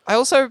 I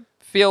also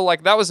feel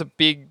like that was a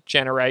big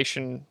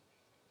generation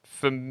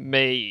for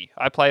me.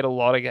 I played a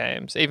lot of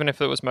games, even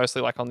if it was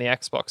mostly like on the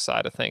Xbox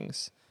side of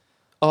things.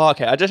 Oh,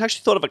 okay. I just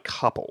actually thought of a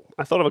couple.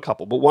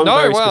 But one No,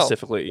 very well.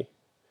 specifically.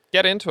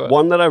 Get into it.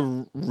 One that I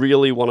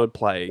really want to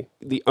play.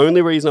 The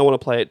only reason I want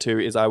to play it too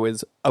is I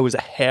was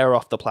a hair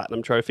off the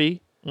platinum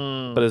trophy,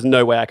 but there's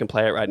no way I can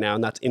play it right now,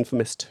 and that's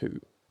Infamous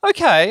 2.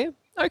 Okay.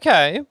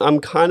 I'm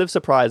kind of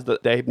surprised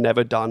that they've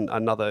never done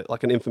another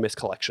like an Infamous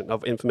collection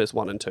of Infamous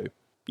 1 and 2.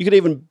 You could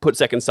even put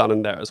Second Son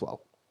in there as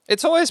well.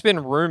 It's always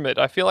been rumored.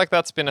 I feel like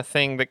that's been a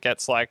thing that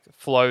gets like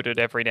floated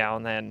every now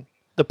and then.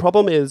 The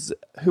problem is,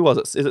 who was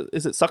it?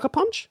 Is it Sucker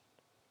Punch?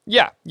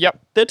 Yeah. Yep.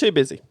 They're too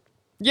busy.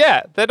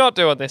 Yeah. They're not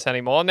doing this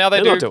anymore. Now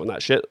They're not doing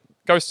that shit.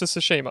 Ghost of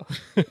Tsushima.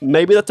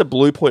 Maybe that's a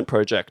Blue Point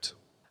project.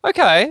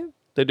 Okay.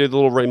 They do the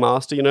little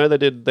remaster, you know. They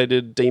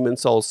did Demon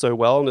Souls so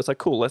well, and it's like,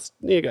 cool. Here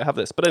you go, have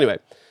this. But anyway,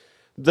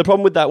 the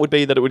problem with that would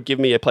be that it would give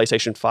me a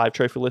PlayStation 5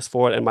 trophy list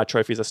for it, and my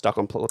trophies are stuck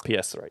on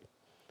PS3.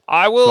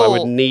 I will. So I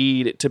would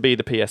need it to be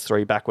the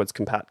PS3 backwards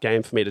compat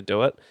game for me to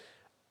do it.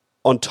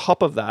 On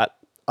top of that,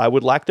 I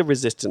would like the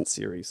Resistance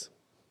series.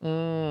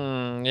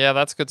 Yeah,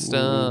 that's good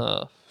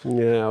stuff.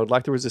 Yeah, I would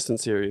like the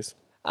Resistance series.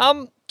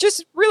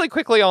 Just really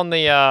quickly on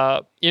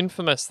the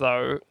Infamous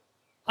though,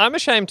 I'm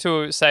ashamed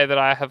to say that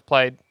I have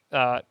played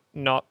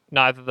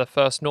neither the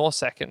first nor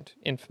second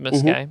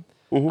Infamous game.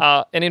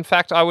 And in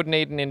fact, I would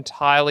need an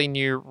entirely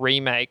new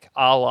remake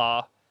a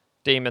la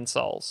Demon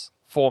Souls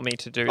for me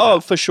to do that. Oh,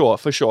 for sure.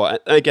 And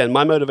again,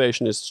 my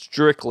motivation is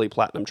strictly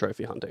platinum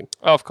trophy hunting.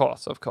 Of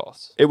course.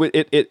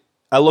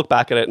 I look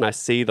back at it and I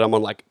see that I'm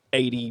on like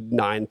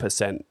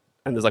 89%,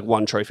 and there's like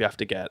one trophy I have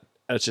to get,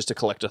 and it's just a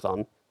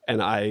collectathon.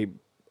 And I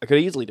could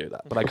easily do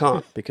that, but I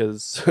can't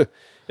because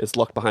it's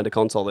locked behind a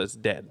console that's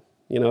dead.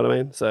 You know what I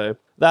mean? So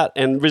that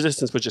and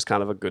Resistance was just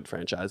kind of a good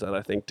franchise that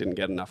I think didn't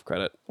get enough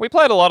credit. We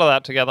played a lot of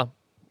that together.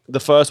 The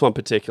first one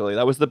particularly,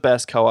 that was the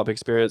best co-op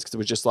experience because it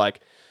was just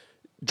like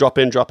drop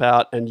in, drop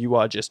out, and you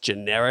are just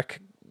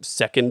generic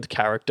second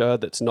character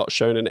that's not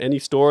shown in any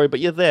story, but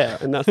you're there,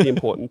 and that's the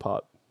important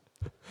part.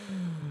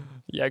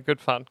 Yeah,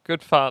 good fun.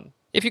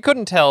 If you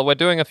couldn't tell, we're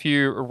doing a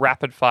few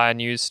rapid fire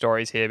news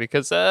stories here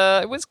because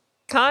it was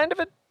kind of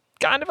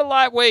a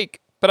light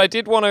week. But I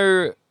did want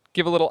to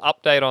give a little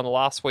update on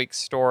last week's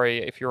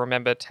story. If you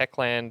remember,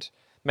 Techland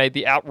made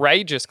the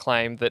outrageous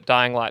claim that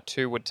Dying Light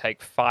 2 would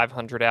take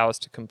 500 hours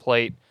to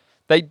complete.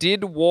 They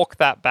did walk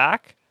that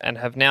back and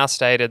have now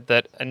stated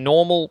that a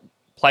normal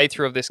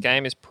playthrough of this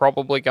game is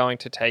probably going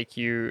to take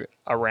you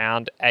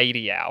around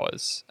 80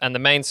 hours. And the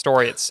main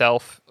story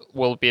itself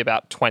will be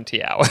about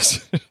 20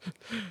 hours.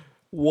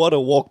 What a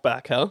walk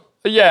back, huh?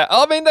 Yeah,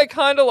 I mean, they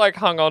kind of like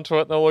hung on to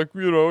it. And they're like,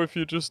 if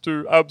you just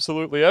do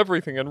absolutely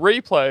everything and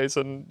replays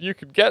and you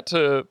could get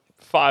to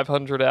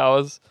 500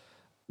 hours.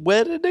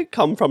 Where did it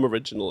come from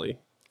originally?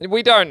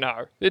 We don't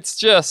know. It's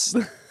just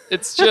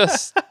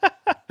hubris.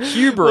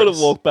 What a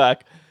walk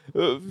back.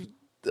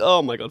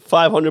 Oh my God,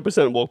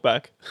 500% walk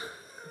back.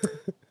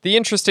 The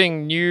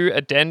interesting new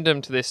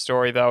addendum to this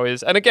story, though,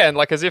 is, and again,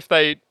 like as if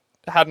they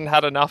hadn't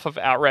had enough of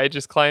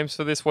outrageous claims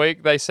for this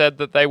week, they said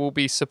that they will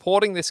be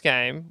supporting this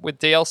game with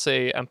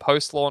DLC and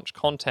post-launch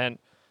content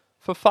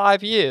for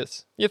 5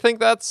 years. You think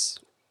that's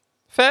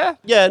fair?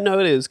 Yeah, no,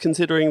 it is.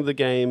 Considering the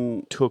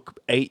game took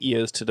 8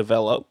 years to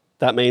develop,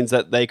 that means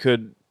that they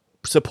could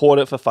support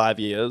it for 5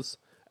 years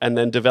and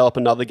then develop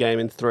another game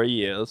in 3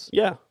 years.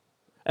 Yeah.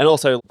 And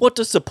also, what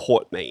does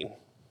support mean?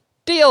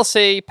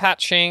 DLC,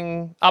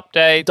 patching,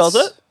 updates. Does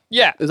it?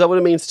 Yeah. Is that what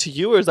it means to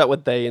you, or is that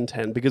what they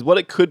intend? Because what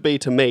it could be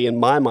to me, in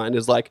my mind,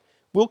 is like,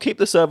 we'll keep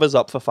the servers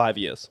up for 5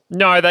 years.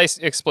 No, they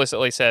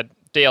explicitly said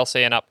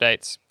DLC and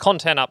updates,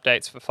 content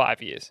updates for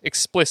 5 years.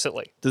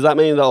 Explicitly. Does that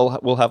mean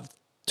we'll have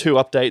 2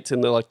 updates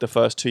in the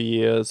first 2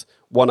 years,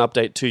 1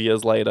 update 2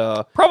 years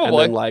later?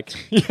 Probably. And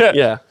then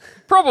Yeah.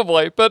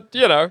 Probably, but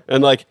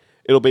And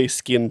it'll be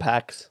skin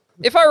packs.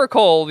 If I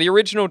recall, the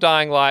original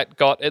Dying Light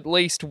got at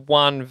least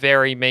one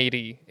very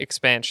meaty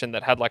expansion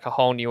that had like a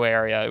whole new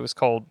area. It was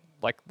called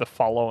like The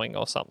Following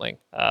or something.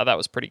 That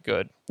was pretty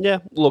good. Yeah,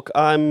 look,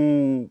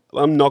 I'm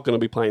not going to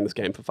be playing this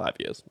game for 5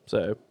 years.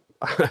 So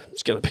I'm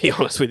just going to be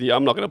honest with you.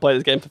 I'm not going to play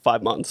this game for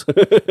 5 months,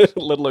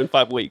 let alone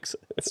 5 weeks.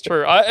 It's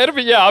true.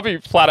 I'll be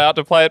flat out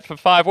to play it for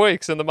 5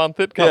 weeks in the month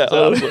it comes out.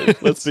 Honestly,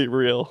 let's be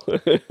real.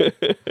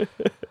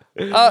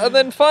 And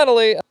then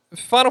finally,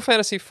 Final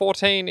Fantasy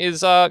XIV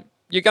is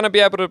you're going to be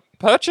able to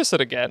purchase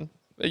it again.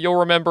 You'll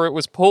remember it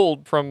was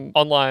pulled from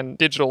online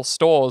digital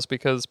stores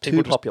because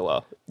people Too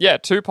popular. Yeah,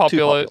 too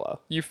popular. popular.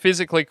 You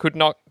physically could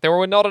not. There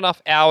were not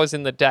enough hours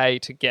in the day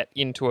to get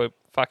into a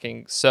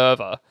fucking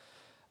server.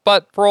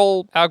 But for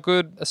all our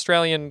good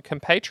Australian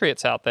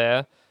compatriots out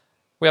there,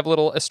 we have a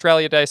little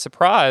Australia Day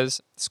surprise.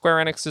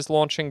 Square Enix is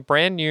launching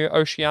brand new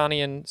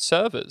Oceanian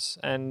servers,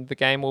 and the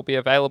game will be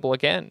available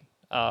again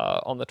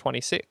on the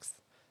 26th,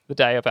 the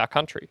day of our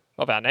country,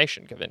 of our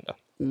nation, Govinda.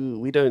 Ooh,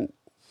 we don't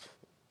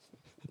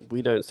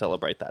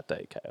celebrate that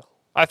day, Kale.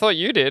 I thought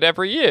you did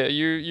every year.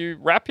 You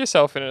wrap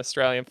yourself in an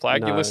Australian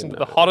flag, you listen to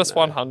the hottest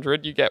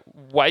 100, you get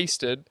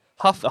wasted,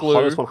 huff The glue.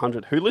 hottest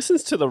 100. Who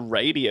listens to the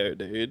radio,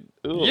 dude?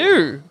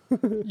 Ooh.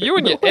 You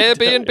and your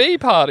Airbnb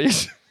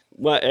parties.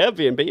 My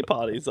Airbnb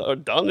parties are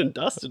done and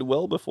dusted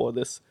well before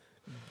this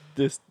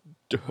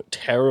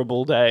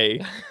terrible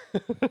day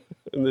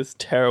in this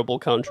terrible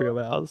country of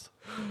ours.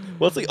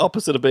 What's the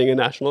opposite of being a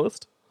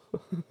nationalist?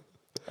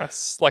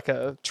 That's like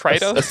a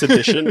traitor. A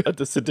sedition?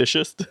 A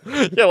seditious?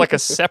 Yeah, like a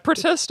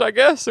separatist, I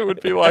guess. It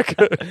would be like...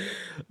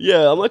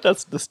 Yeah, I'm like,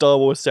 that's the Star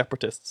Wars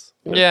separatists.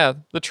 Yeah,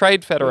 the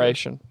Trade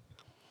Federation.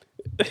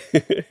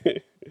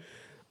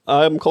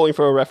 I'm calling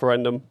for a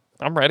referendum.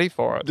 I'm ready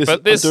for it.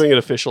 I'm doing it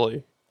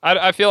officially.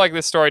 I feel like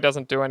this story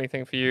doesn't do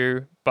anything for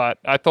you, but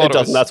I thought It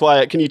doesn't. That's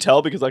why. Can you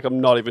tell? Because like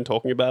I'm not even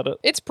talking about it.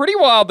 It's pretty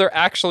wild. They're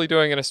actually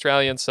doing an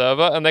Australian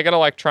server, and they're gonna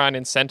like try and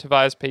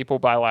incentivize people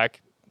by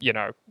like, you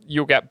know,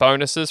 you'll get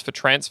bonuses for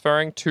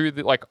transferring to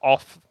the like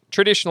off.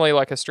 Traditionally,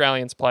 like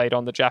Australians played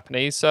on the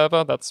Japanese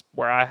server. That's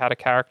where I had a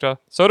character.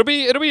 So it'll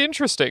be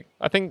interesting.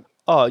 I think.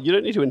 Oh, you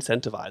don't need to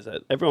incentivize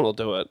it. Everyone will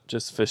do it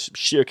just for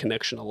sheer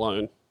connection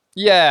alone.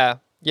 Yeah.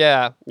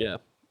 Yeah.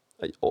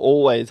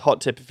 Always, hot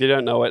tip, if you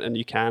don't know it and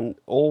you can,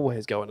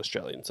 always go on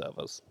Australian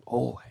servers.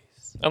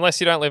 Always.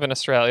 Unless you don't live in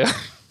Australia.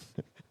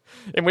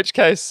 In which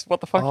case, what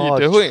the fuck are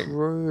you doing?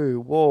 True.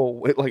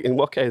 Whoa. Like, in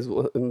what case?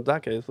 In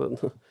that case,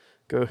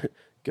 go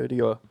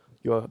to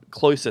your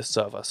closest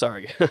server.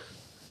 Sorry.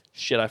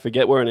 Shit, I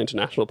forget we're an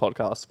international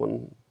podcast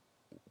when...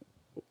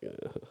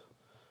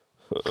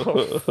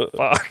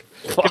 Fuck.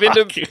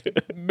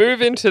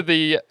 Move into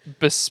the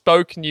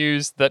bespoke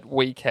news that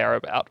we care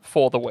about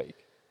for the week.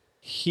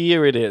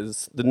 Here it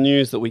is, the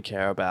news that we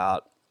care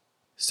about.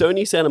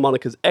 Sony Santa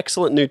Monica's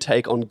excellent new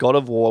take on God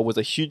of War was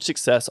a huge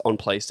success on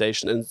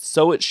PlayStation, and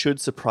so it should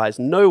surprise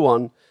no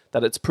one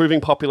that it's proving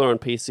popular on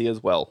PC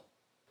as well.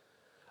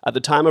 At the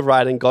time of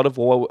writing, God of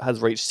War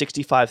has reached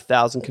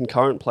 65,000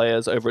 concurrent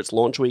players over its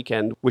launch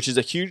weekend, which is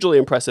a hugely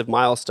impressive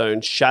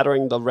milestone,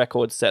 shattering the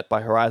record set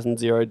by Horizon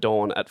Zero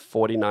Dawn at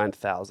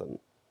 49,000.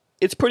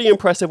 It's pretty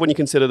impressive when you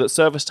consider that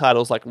service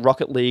titles like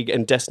Rocket League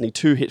and Destiny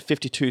 2 hit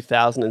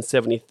 52,000 and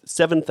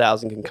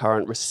 77,000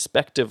 concurrent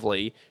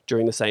respectively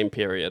during the same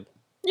period.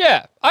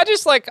 Yeah,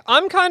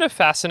 I'm kind of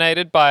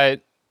fascinated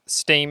by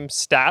Steam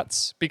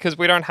stats because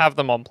we don't have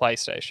them on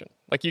PlayStation.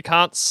 Like, you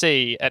can't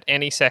see at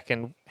any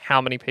second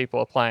how many people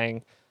are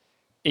playing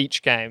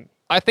each game.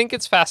 I think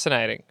it's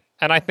fascinating,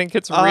 and I think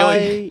it's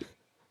really...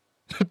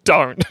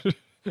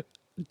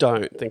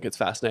 Don't think it's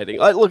fascinating.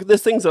 Look,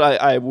 there's things that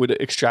I would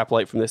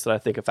extrapolate from this that I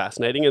think are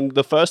fascinating, and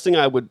the first thing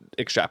I would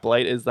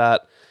extrapolate is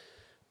that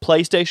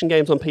PlayStation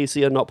games on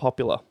PC are not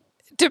popular.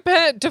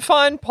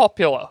 Define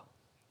popular.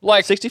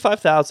 Like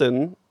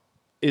 65,000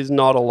 is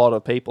not a lot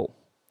of people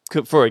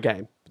for a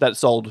game that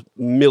sold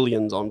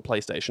millions on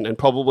PlayStation, and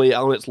probably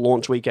on its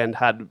launch weekend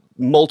had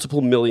multiple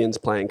millions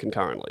playing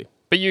concurrently.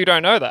 But you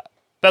don't know that.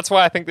 That's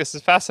why I think this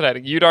is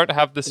fascinating. You don't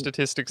have the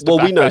statistics to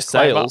back we know that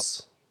claim up.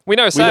 sales. We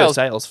know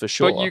sales for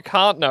sure. But you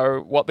can't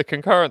know what the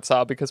concurrents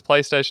are because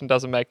PlayStation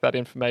doesn't make that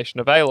information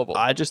available.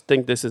 I just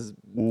think this is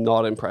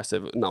not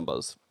impressive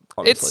numbers,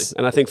 honestly.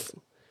 And I think,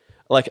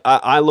 like,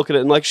 I look at it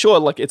and, like, sure,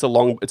 like, it's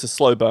a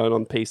slow burn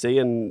on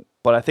PC,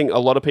 but I think a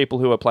lot of people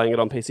who are playing it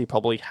on PC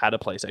probably had a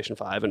PlayStation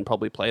 5 and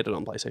probably played it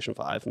on PlayStation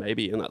 5,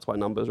 maybe, and that's why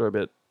numbers are a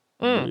bit...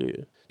 Yeah.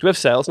 Do we have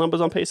sales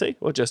numbers on PC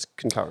or just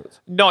concurrents?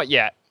 Not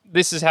yet.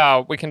 This is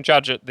how we can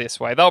judge it this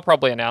way. They'll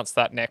probably announce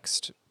that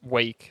next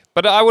week.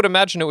 But I would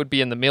imagine it would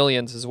be in the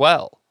millions as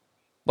well.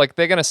 Like,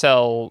 they're going to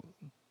sell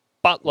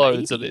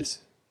buttloads of this.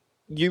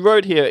 You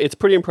wrote here, it's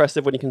pretty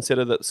impressive when you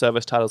consider that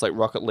service titles like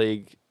Rocket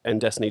League and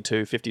Destiny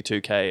 2,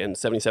 52k and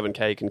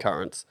 77k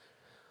concurrents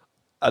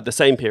at the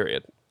same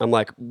period. I'm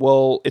like,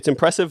 well, it's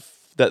impressive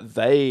that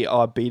they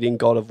are beating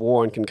God of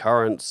War in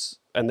concurrents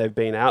and they've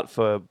been out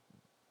for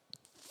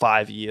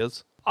 5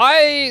 years.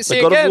 I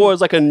see. God of War is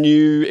like a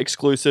new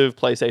exclusive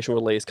PlayStation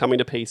release coming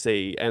to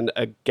PC, and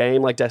a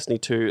game like Destiny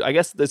 2, I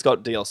guess there's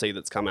got DLC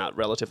that's come out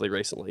relatively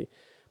recently,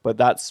 but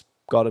that's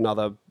got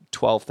another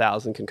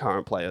 12,000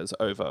 concurrent players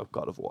over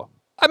God of War.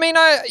 I mean,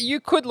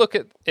 you could look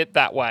at it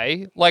that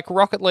way. Like,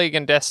 Rocket League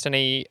and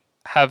Destiny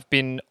have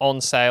been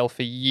on sale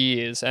for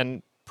years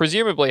and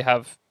presumably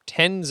have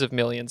tens of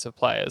millions of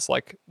players,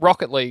 like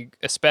Rocket League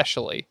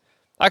especially.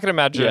 I could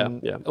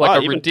imagine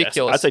like a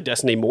ridiculous... I'd say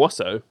Destiny more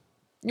so.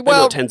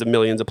 Well, not tens of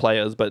millions of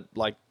players, but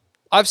like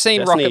I've seen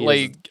Destiny Rocket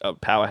League is a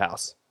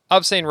powerhouse.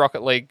 I've seen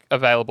Rocket League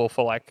available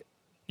for like,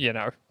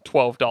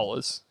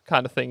 $12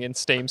 kind of thing in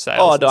Steam sales.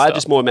 Oh no, I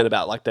just more meant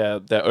about like their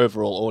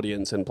overall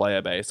audience and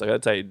player base. Like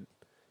I'd say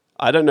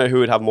I don't know who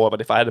would have more, but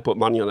if I had to put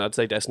money on it, I'd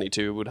say Destiny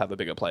 2 would have a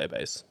bigger player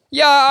base.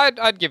 Yeah,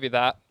 I'd give you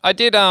that. I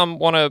did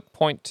want to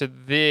point to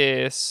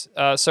this.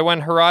 So when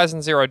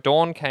Horizon Zero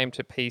Dawn came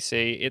to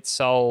PC, it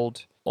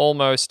sold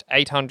almost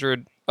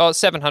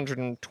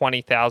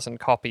 720,000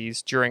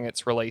 copies during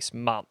its release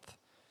month.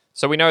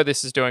 So we know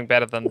this is doing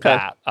better than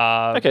that.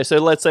 Okay, so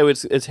let's say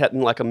it's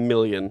hitting like 1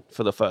 million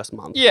for the first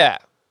month. Yeah,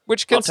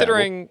 which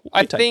considering,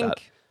 I think,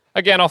 that.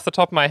 again, off the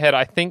top of my head,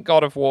 I think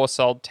God of War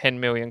sold 10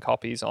 million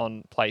copies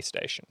on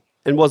PlayStation.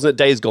 And wasn't it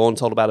Days Gone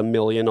sold about 1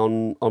 million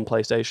on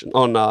PlayStation,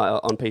 on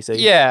PC?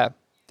 Yeah.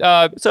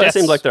 So it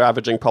seems like they're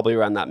averaging probably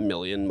around that 1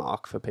 million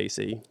mark for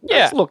PC.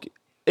 Yeah. Look,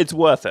 it's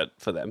worth it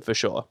for them, for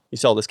sure. You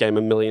sell this game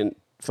 1 million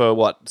for,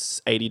 what,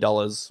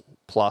 $80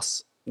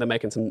 plus. They're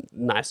making some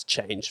nice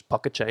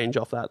pocket change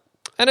off that.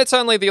 And it's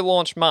only the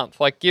launch month.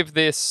 Like, give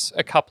this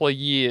a couple of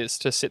years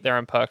to sit there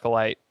and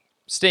percolate.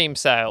 Steam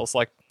sales,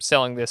 like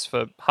selling this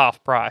for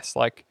half price.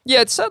 Like,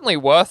 yeah, it's certainly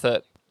worth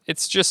it.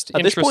 It's just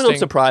At this point, I'm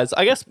surprised.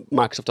 I guess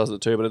Microsoft does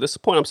it too, but at this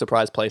point, I'm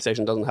surprised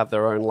PlayStation doesn't have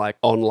their own like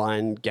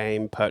online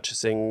game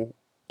purchasing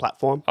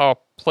platform. Oh,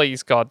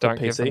 please, God, don't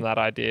give them that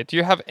idea. Do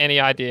you have any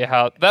idea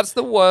how... That's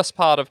the worst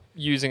part of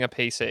using a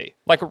PC.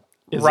 Like,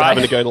 Is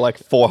having to go to like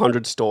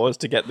 400 stores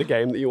to get the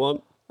game that you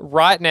want?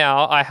 Right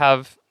now, I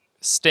have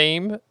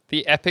Steam,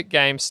 the Epic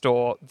Game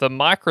Store, the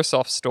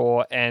Microsoft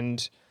Store,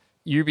 and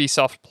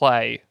Ubisoft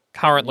Play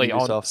currently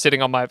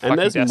sitting on my fucking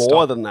desktop. And there's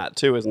more than that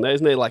too, isn't there?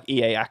 Isn't there like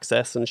EA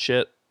Access and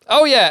shit?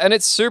 Oh yeah, and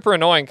it's super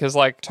annoying because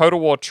like Total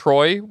War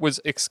Troy was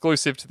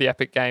exclusive to the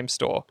Epic Game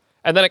Store.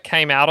 And then it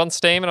came out on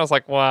Steam and I was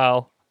like,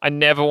 wow, I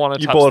never want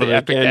to touch the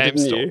Epic Game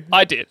Store. You?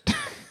 I did.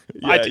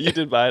 Yeah, you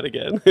did buy it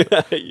again.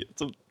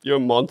 You're a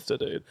monster,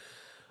 dude.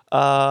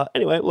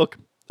 Anyway, look,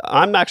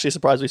 I'm actually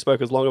surprised we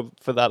spoke as long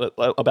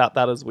about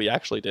that as we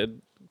actually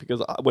did.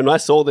 Because when I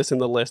saw this in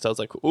the list, I was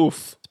like,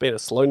 oof, it's been a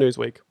slow news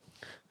week.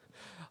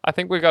 I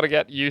think we've got to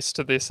get used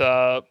to this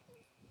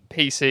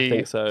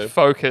PC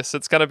focus.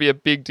 It's going to be a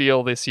big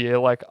deal this year.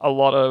 Like a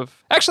lot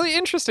of... Actually,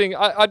 interesting.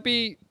 I'd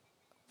be...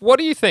 What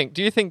do you think?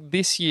 Do you think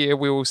this year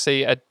we will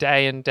see a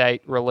day and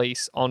date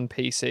release on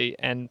PC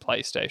and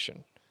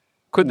PlayStation?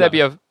 Could there be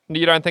a...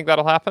 You don't think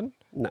that'll happen?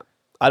 No.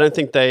 I don't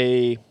think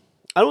I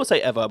don't want to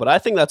say ever, but I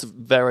think that's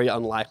very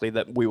unlikely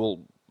that we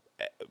will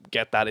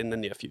get that in the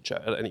near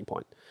future at any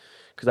point.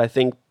 Because I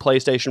think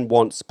PlayStation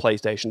wants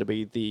PlayStation to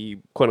be the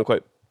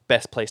quote-unquote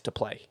best place to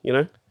play, you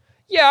know?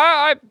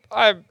 Yeah,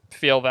 I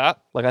feel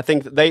that. Like, I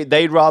think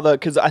they'd rather...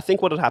 Because I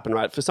think what would happen,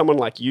 right? For someone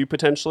like you,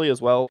 potentially,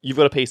 as well, you've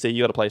got a PC,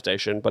 you got a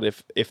PlayStation, but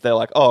if they're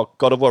like, oh,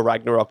 God of War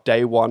Ragnarok,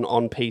 day one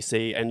on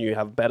PC, and you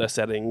have better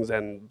settings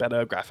and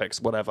better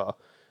graphics, whatever,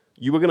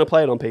 you were going to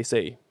play it on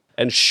PC.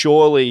 And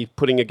surely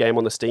putting a game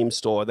on the Steam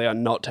store, they are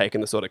not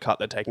taking the sort of cut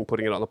they're taking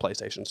putting it on the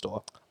PlayStation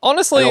store.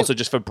 Honestly... And also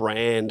just for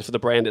the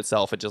brand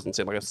itself, it doesn't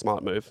seem like a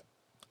smart move.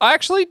 I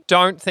actually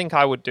don't think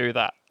I would do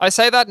that. I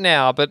say that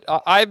now, but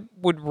I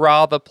would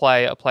rather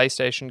play a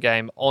PlayStation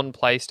game on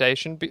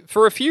PlayStation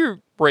for a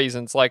few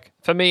reasons. Like,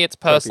 for me, it's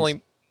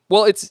personally... Trophies.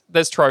 Well,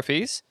 there's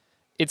trophies.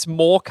 It's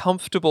more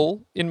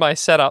comfortable in my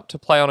setup to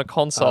play on a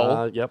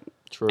console. Yep,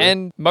 true.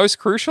 And most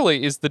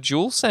crucially is the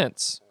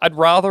DualSense. I'd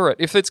rather it.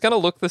 If it's going to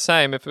look the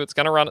same, if it's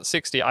going to run at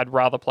 60, I'd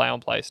rather play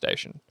on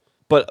PlayStation.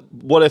 But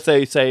what if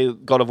they say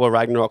God of War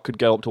Ragnarok could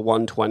go up to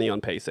 120 on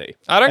PC?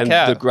 I don't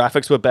care. And the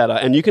graphics were better,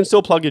 and you can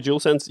still plug your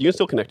DualSense, you can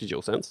still connect your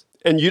DualSense,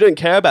 and you don't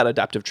care about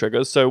adaptive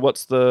triggers, so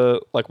what's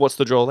the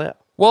draw there?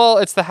 Well,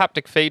 it's the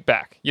haptic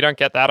feedback. You don't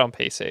get that on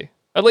PC.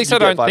 At least I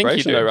don't think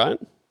you do. Though, right?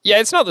 Yeah,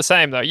 it's not the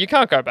same, though. You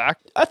can't go back.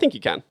 I think you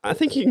can. I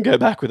think you can go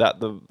back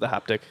without the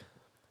haptic,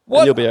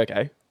 and you'll be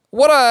okay.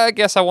 What I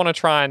guess I want to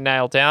try and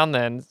nail down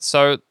then,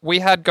 so we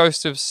had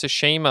Ghost of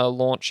Tsushima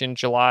launch in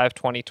July of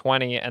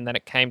 2020, and then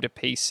it came to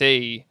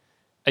PC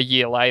a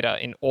year later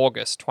in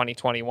August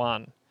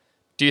 2021.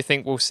 Do you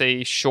think we'll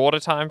see shorter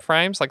time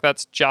frames? Like,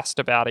 that's just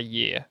about a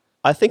year.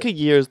 I think a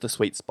year is the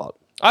sweet spot.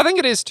 I think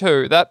it is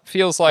too. That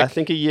feels like... I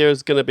think a year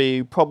is going to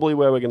be probably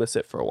where we're going to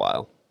sit for a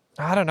while.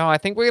 I don't know. I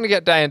think we're going to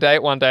get day and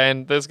date one day,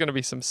 and there's going to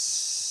be some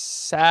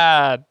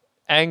sad,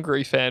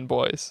 angry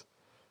fanboys.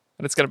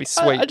 And it's going to be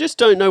sweet. I just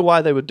don't know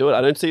why they would do it.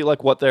 I don't see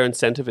like what their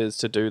incentive is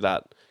to do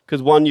that.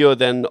 Because one, you're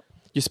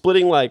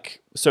splitting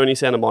like Sony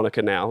Santa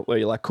Monica now, where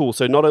you're like, cool,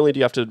 so not only do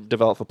you have to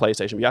develop for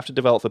PlayStation, but you have to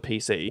develop for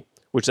PC,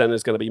 which then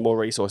is going to be more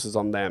resources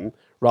on them,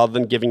 rather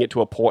than giving it to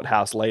a port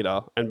house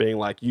later and being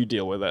like, you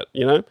deal with it,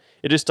 you know?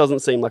 It just doesn't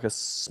seem like a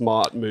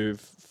smart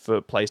move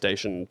for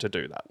PlayStation to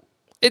do that.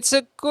 It's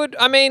a good...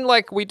 I mean,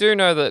 like, we do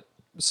know that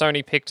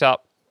Sony picked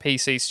up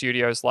PC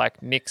studios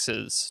like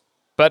Nix's.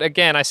 But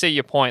again, I see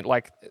your point.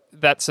 Like,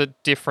 that's a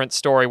different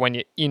story when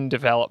you're in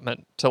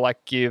development to,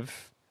 like,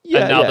 give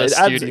another it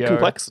studio... adds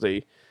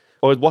complexity.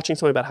 I was watching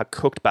something about how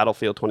cooked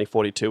Battlefield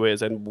 2042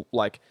 is, and,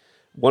 like,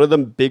 one of the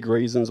big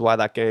reasons why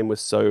that game was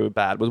so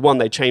bad was, one,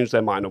 they changed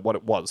their mind on what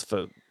it was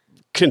for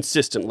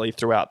consistently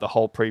throughout the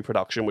whole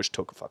pre-production, which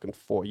took fucking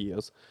 4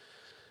 years.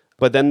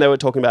 But then they were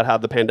talking about how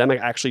the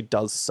pandemic actually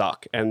does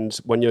suck, and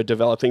when you're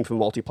developing for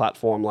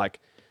multi-platform, like,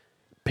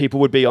 people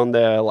would be on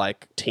their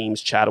like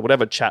Teams chat or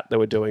whatever chat they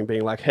were doing,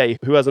 being like, hey,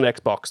 who has an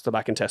Xbox that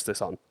I can test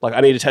this on? Like,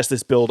 I need to test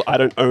this build. I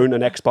don't own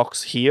an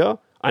Xbox here.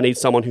 I need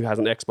someone who has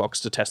an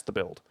Xbox to test the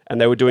build.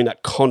 And they were doing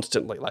that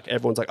constantly. Like,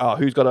 everyone's like, oh,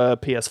 who's got a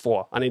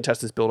PS4? I need to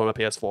test this build on a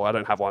PS4. I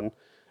don't have one.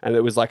 And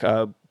it was like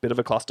a bit of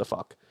a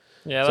clusterfuck.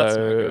 Yeah, that's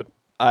no good.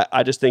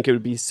 I just think it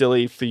would be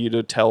silly for you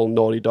to tell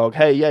Naughty Dog,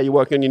 hey, yeah, you're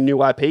working on your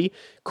new IP.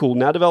 Cool,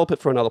 now develop it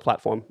for another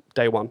platform,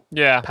 day one.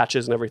 Yeah.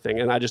 Patches and everything.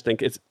 And I just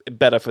think it's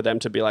better for them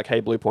to be like, hey,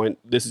 Bluepoint,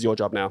 this is your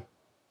job now.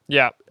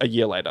 Yeah. A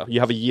year later. You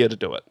have a year to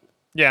do it.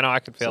 Yeah, no, I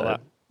can feel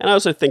that. And I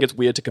also think it's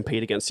weird to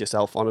compete against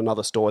yourself on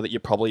another store that you're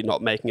probably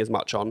not making as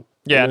much on.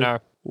 Yeah, you know?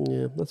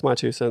 Yeah, that's my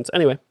 2 cents.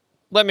 Anyway.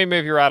 Let me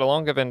move you right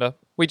along, Govinda.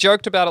 We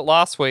joked about it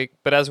last week,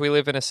 but as we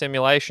live in a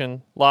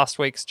simulation, last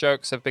week's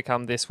jokes have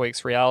become this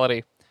week's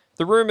reality.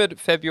 The rumoured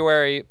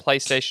February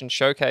PlayStation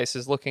showcase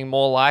is looking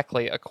more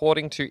likely,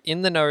 according to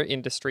in-the-know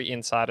industry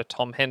insider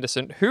Tom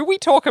Henderson, who we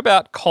talk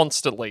about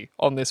constantly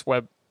on this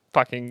web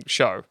fucking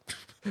show.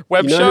 You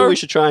know who we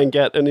should try and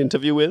get an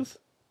interview with?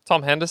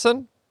 Tom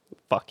Henderson?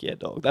 Fuck yeah,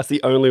 dog. That's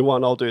the only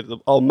one I'll do.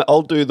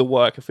 I'll do the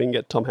work if we can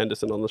get Tom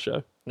Henderson on the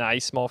show. Nah,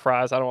 he's small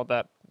fries. I don't want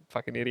that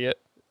fucking idiot.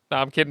 No,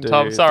 I'm kidding, Dude,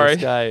 Tom. Sorry.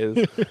 This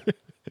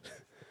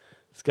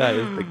guy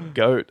is the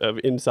goat of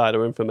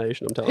insider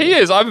information, I'm telling you. He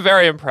is. I'm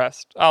very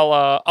impressed.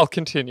 I'll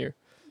continue.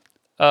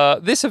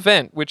 This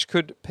event, which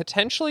could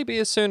potentially be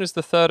as soon as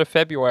the 3rd of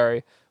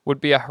February,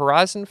 would be a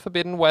Horizon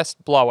Forbidden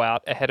West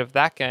blowout ahead of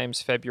that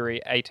game's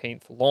February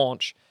 18th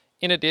launch.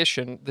 In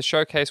addition, the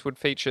showcase would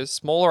feature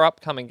smaller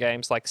upcoming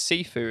games like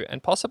Sifu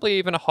and possibly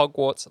even a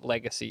Hogwarts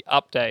Legacy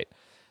update.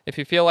 If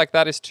you feel like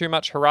that is too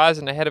much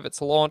Horizon ahead of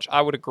its launch,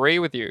 I would agree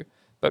with you,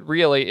 but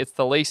really it's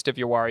the least of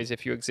your worries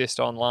if you exist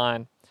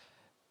online.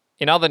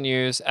 In other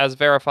news, as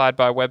verified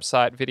by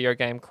website Video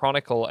Game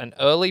Chronicle, an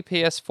early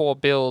PS4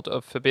 build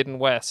of Forbidden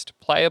West,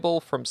 playable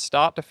from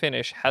start to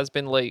finish, has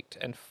been leaked,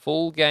 and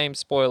full game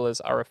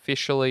spoilers are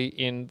officially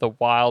in the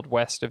wild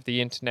west of the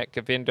internet.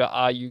 Govinda,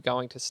 are you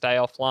going to stay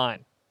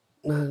offline?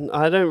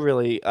 I don't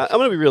really... I'm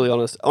going to be really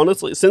honest.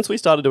 Honestly, since we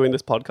started doing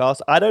this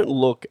podcast, I don't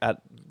look at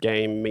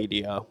game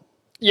media.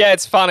 Yeah,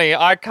 it's funny.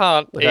 I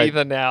can't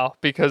either now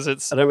because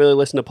it's... I don't really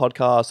listen to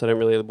podcasts. I don't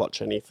really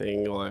watch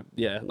anything. Or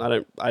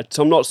so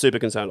I'm not super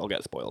concerned I'll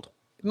get spoiled.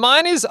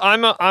 Mine is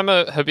I'm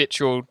a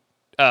habitual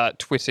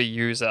Twitter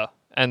user,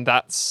 and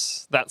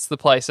that's the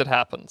place it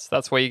happens.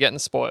 That's where you're getting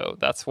spoiled.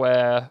 That's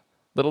where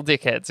little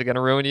dickheads are going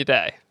to ruin your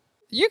day.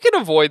 You can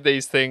avoid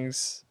these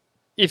things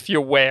if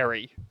you're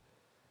wary.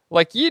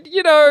 Like,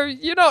 you know,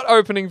 you're not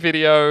opening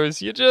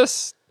videos. You're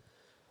just...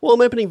 Well,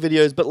 I'm opening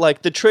videos, but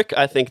like the trick,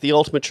 I think, the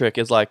ultimate trick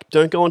is like,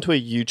 don't go onto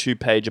a YouTube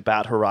page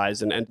about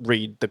Horizon and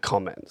read the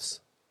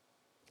comments.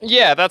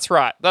 Yeah, that's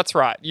right. That's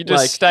right. You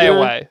just stay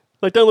away.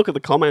 Like, don't look at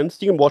the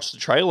comments. You can watch the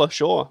trailer,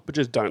 sure, but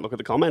just don't look at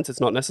the comments. It's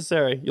not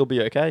necessary. You'll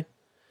be okay.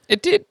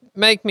 It did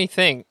make me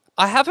think.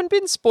 I haven't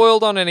been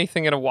spoiled on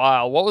anything in a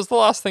while. What was the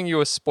last thing you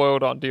were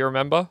spoiled on? Do you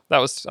remember?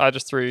 I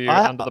just threw you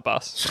under the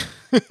bus.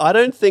 I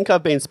don't think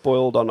I've been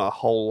spoiled on a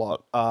whole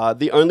lot.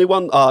 The only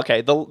one...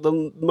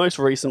 the most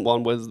recent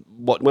one was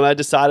when I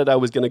decided I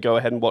was going to go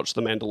ahead and watch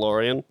The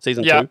Mandalorian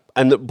Season 2.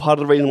 And part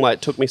of the reason why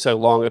it took me so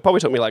long, it probably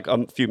took me like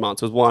a few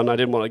months, was one, I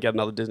didn't want to get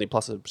another Disney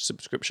Plus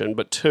subscription,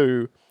 but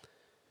two,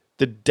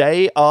 the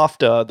day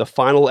after the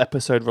final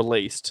episode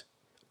released,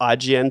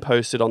 IGN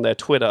posted on their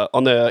Twitter,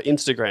 on their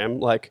Instagram,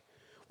 like,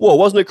 whoa,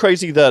 wasn't it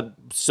crazy that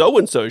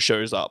so-and-so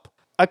shows up?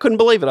 I couldn't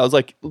believe it. I was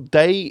like,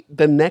 the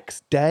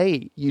next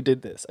day you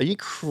did this. Are you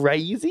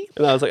crazy?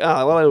 And I was like,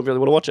 well, I don't really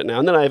want to watch it now.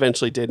 And then I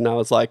eventually did, and I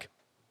was like,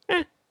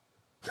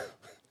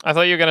 I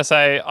thought you were going to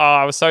say,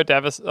 I was so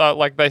devastated.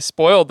 Like, they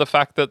spoiled the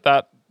fact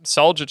that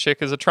soldier chick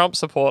is a Trump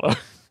supporter.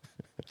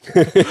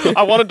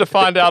 I wanted to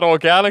find out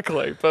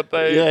organically, but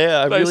they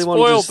I really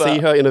wanted to see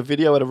her in a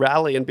video at a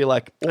rally and be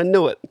like, I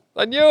knew it.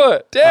 I knew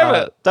it. Damn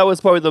it. That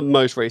was probably the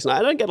most recent.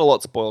 I don't get a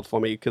lot spoiled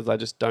for me because I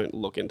just don't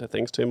look into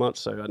things too much,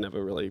 so I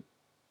never really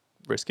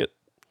risk it.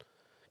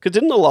 Because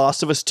didn't The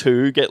Last of Us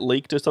 2 get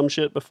leaked or some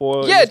shit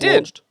before it did.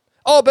 Launched?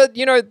 Oh, but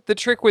you know, the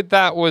trick with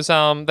that was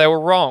they were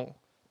wrong.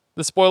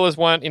 The spoilers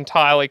weren't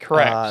entirely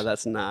correct.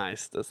 That's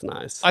nice. That's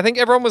nice. I think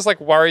everyone was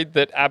like worried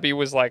that Abby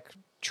was like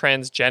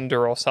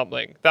transgender or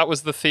something. That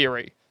was the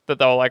theory. That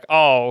they were like,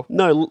 oh.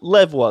 No,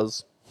 Lev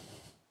was.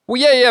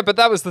 Well, yeah, but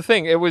that was the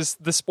thing. It was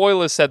the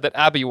spoilers said that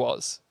Abby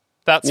was.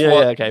 That's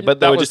okay. But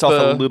they were just off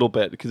a little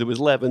bit because it was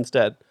Lev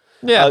instead.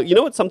 Yeah. You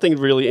know what's something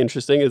really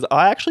interesting is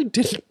I actually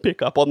didn't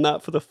pick up on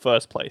that for the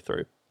first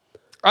playthrough.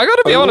 I got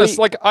to be honest.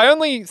 Like, I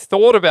only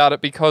thought about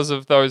it because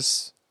of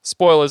those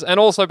spoilers, and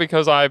also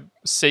because I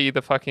see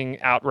the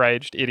fucking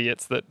outraged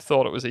idiots that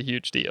thought it was a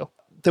huge deal.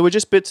 There were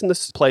just bits in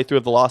this playthrough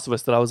of The Last of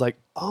Us that I was like,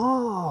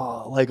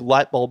 like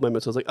light bulb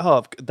moments. I was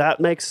like, that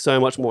makes so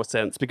much more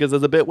sense because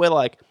there's a bit where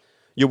like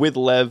you're with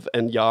Lev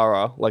and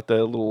Yara, like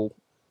the little.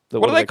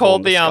 What are they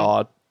called? The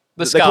Scars.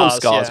 They call them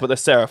Scars, but they're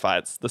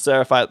Seraphites. The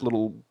Seraphite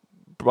little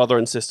brother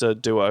and sister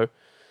duo,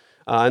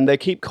 and they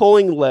keep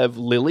calling Lev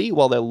Lily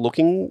while they're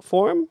looking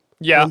for him.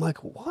 Yeah, and I'm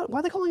like, what? Why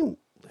are they calling him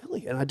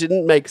Lily? And it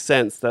didn't make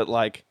sense that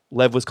like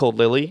Lev was called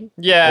Lily.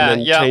 Yeah,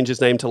 And then changed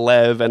his name to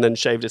Lev and then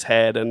shaved his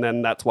head. And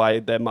then that's why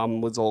their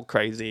mum was all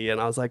crazy. And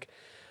I was like,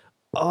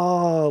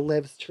 oh,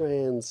 Lev's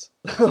trans.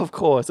 Of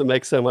course. It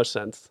makes so much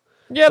sense.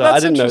 Yeah, so that's I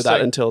didn't know that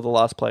interesting. until the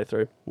last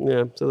playthrough.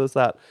 Yeah, so there's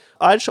that.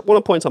 I just want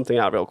to point something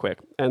out real quick.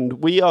 And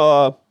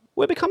we're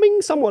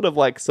becoming somewhat of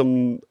like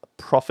some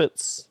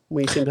prophets.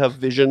 We seem to have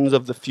visions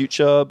of the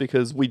future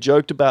because we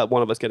joked about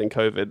one of us getting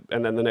COVID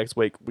and then the next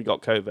week we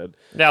got COVID.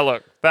 Now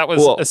look, that was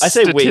Well, a I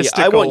say we,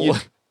 I want you-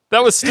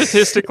 that was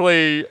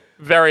statistically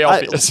very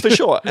obvious. For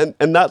sure.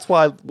 And that's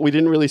why we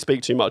didn't really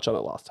speak too much on it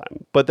last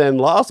time. But then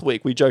last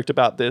week we joked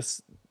about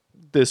this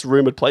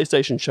rumored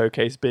PlayStation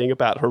showcase being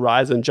about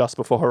Horizon just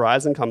before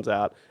Horizon comes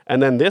out.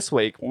 And then this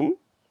week,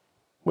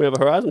 we have a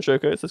Horizon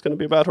showcase that's going to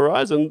be about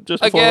Horizon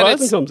just before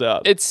Horizon comes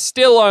out. It's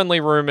still only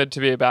rumored to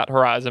be about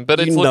Horizon, but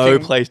it's know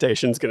looking...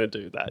 PlayStation's going to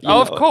do that.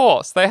 of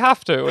course, they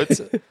have to.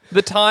 It's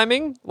the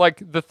timing, like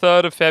the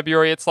 3rd of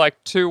February, it's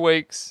like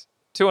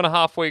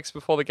 2.5 weeks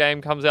before the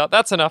game comes out.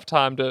 That's enough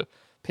time to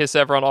piss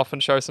everyone off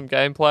and show some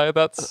gameplay.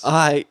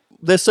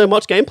 There's so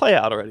much gameplay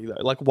out already,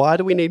 though. Like, why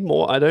do we need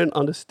more? I don't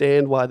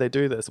understand why they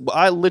do this.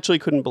 I literally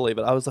couldn't believe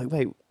it. I was like,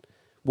 wait,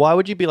 why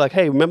would you be like,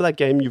 hey, remember that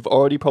game you've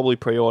already probably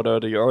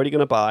pre-ordered or you're already going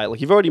to buy? Like,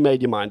 you've already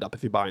made your mind up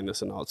if you're buying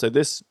this or not. So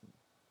this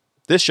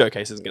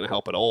showcase isn't going to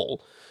help at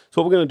all.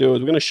 So what we're going to do is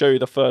we're going to show you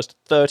the first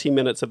 30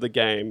 minutes of the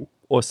game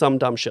or some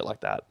dumb shit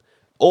like that.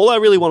 All I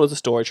really want is a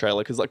story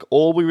trailer because, like,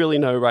 all we really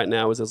know right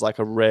now is there's, like,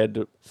 a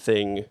red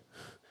thing.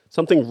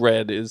 Something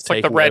red is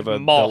taking like the red over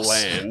moss. the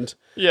land.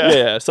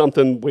 Yeah,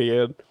 something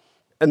weird.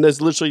 And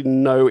there's literally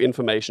no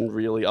information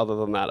really other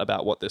than that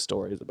about what this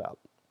story is about.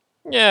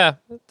 Yeah.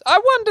 I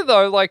wonder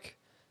though, like,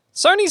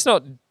 Sony's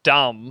not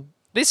dumb.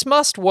 This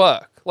must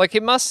work. Like,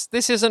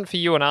 this isn't for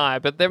you and I,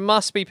 but there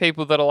must be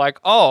people that are like,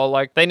 oh,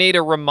 like, they need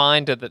a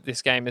reminder that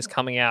this game is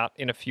coming out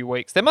in a few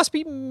weeks. There must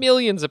be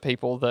millions of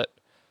people that...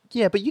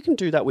 Yeah, but you can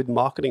do that with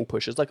marketing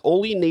pushes. Like,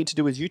 all you need to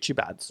do is YouTube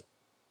ads.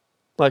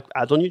 Like,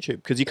 ads on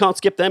YouTube. Because you can't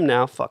skip them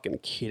now. Fucking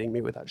kidding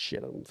me with that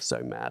shit. I'm so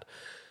mad.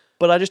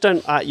 But I just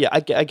don't, I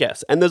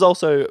guess. And there's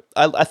also,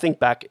 I think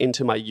back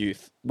into my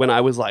youth when I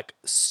was like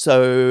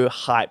so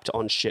hyped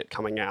on shit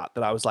coming out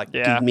that I was like,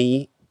 give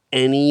me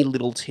any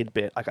little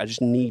tidbit. Like, I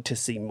just need to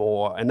see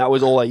more. And that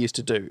was all I used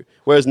to do.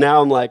 Whereas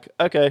now I'm like,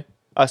 okay,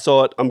 I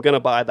saw it. I'm going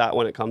to buy that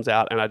when it comes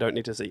out. And I don't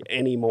need to see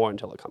any more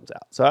until it comes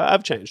out. So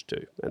I've changed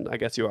too. And I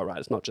guess you are right.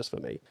 It's not just for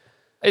me.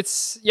 I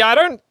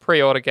don't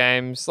pre-order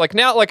games. Like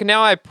now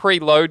I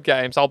preload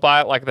games. I'll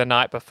buy it like the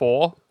night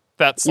before.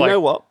 That's you know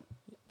what?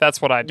 That's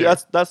what I do. Yeah,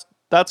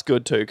 that's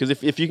good too, because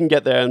if you can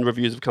get there and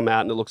reviews have come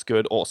out and it looks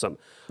good, awesome.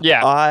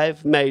 Yeah.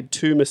 I've made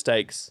 2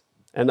 mistakes,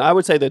 and I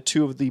would say they're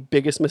 2 of the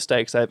biggest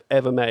mistakes I've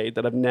ever made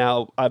that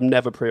I'm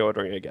never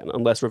pre-ordering again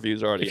unless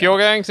reviews are already If you're out.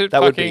 going to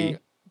fucking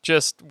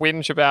just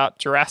whinge about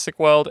Jurassic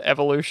World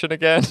Evolution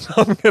again,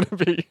 I'm going to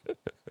be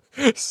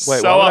Wait,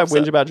 so why would I upset.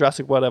 whinge about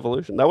Jurassic World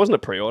Evolution? That wasn't a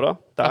pre-order.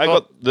 I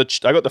got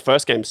the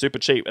first game super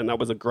cheap, and that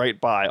was a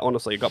great buy.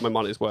 Honestly, got my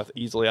money's worth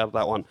easily out of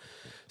that one.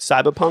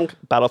 Cyberpunk,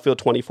 Battlefield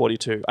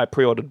 2042. I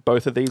pre-ordered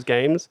both of these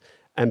games,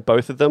 and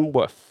both of them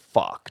were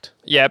fucked.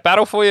 Yeah,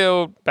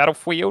 Battlefield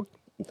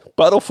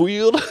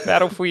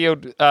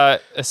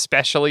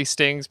especially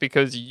stings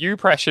because you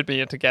pressured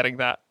me into getting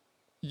that.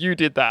 You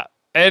did that.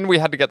 And we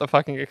had to get the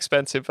fucking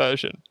expensive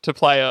version to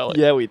play early.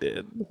 Yeah, we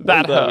did.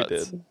 That hurts. We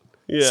did.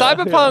 Yeah,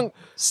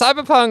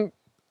 Cyberpunk,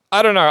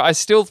 I don't know. I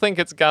still think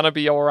it's gonna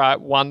be all right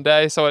one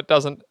day, so it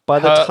doesn't By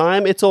the hurt.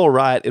 time it's all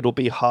right, it'll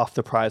be half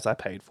the price I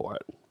paid for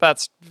it.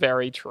 That's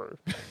very true.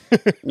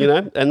 You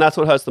know? And that's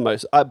what hurts the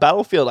most.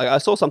 Battlefield, like, I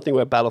saw something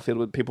where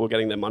Battlefield, people were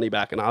getting their money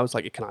back, and I was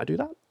like, can I do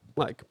that?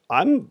 Like,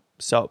 I'm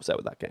so upset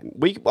with that game.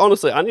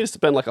 Honestly, I need to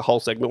spend like a whole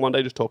segment one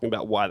day just talking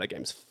about why that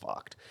game's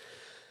fucked.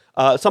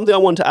 Something I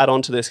wanted to add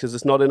on to this, because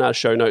it's not in our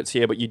show notes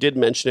here, but you did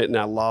mention it in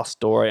our last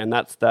story, and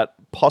that's that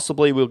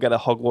possibly we'll get a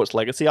Hogwarts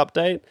Legacy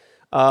update.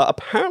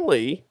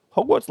 Apparently,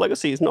 Hogwarts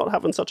Legacy is not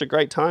having such a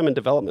great time in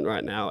development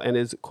right now and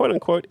is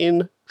quote-unquote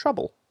in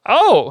trouble.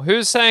 Oh,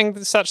 who's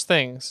saying such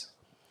things?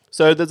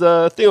 So there's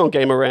a thing on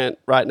Gamer Rant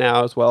right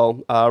now as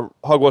well.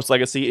 Hogwarts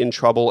Legacy in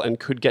trouble and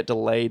could get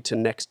delayed to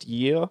next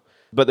year.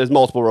 But there's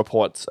multiple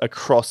reports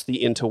across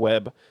the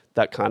interweb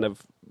that kind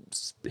of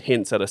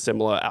hints at a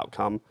similar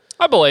outcome.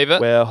 I believe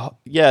it. Where,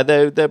 yeah,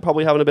 they're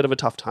probably having a bit of a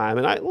tough time.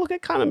 And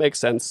it kind of makes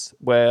sense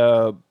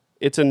where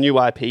it's a new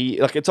IP.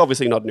 Like, it's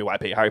obviously not a new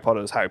IP. Harry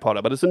Potter is Harry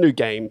Potter, but it's a new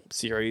game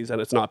series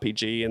and it's an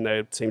RPG, and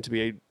they seem to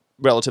be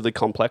relatively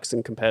complex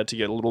and compared to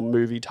your little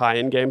movie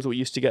tie-in games we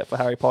used to get for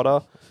Harry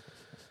Potter.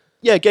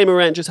 Yeah, Gamer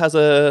Rant just has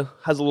a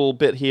little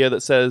bit here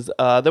that says,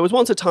 there was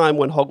once a time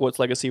when Hogwarts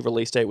Legacy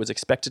release date was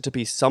expected to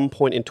be some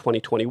point in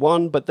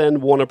 2021, but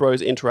then Warner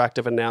Bros.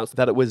 Interactive announced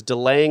that it was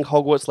delaying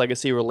Hogwarts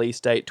Legacy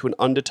release date to an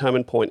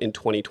undetermined point in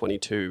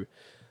 2022.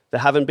 There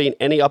haven't been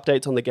any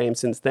updates on the game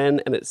since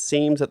then, and it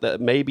seems that there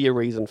may be a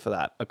reason for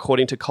that.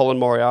 According to Colin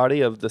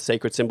Moriarty of the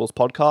Sacred Symbols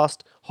podcast,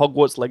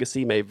 Hogwarts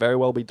Legacy may very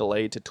well be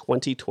delayed to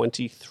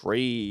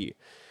 2023.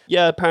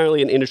 Yeah,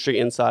 apparently an industry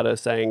insider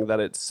saying that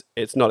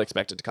it's not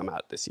expected to come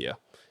out this year.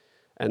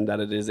 and that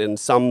it is in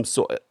some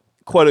sort,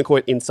 quote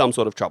unquote, in some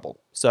sort of trouble.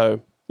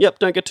 So, yep,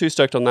 don't get too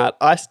stoked on that.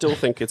 I still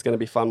think it's going to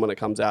be fun when it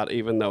comes out,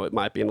 even though it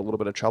might be in a little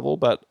bit of trouble.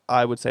 But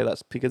I would say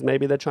that's because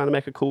maybe they're trying to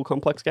make a cool,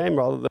 complex game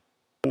rather than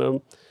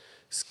a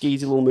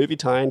skeezy little movie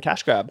tie-in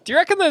cash grab. Do you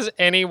reckon there's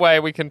any way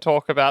we can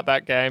talk about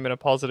that game in a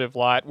positive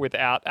light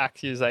without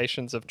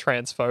accusations of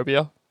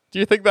transphobia? Do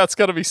you think that's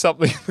going to be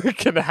something that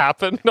can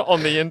happen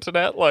on the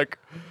internet? Like,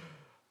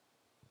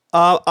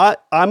 I'm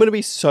going to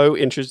be so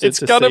interested It's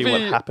to gonna see what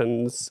be-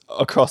 happens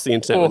across the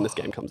internet when this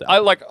game comes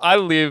out. I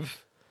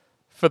live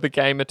for the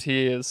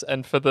gamerteers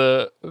and for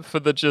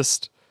the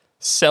just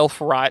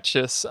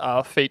self-righteous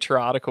feature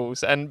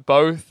articles, and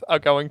both are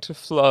going to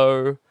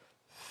flow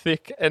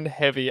thick and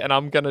heavy, and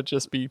I'm going to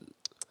just be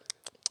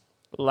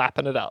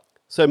lapping it up.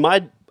 So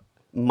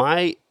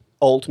my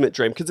ultimate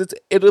dream, because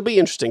it'll be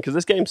interesting, because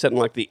this game's set in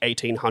like the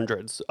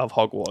 1800s of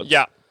Hogwarts.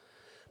 Yeah.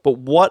 But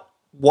what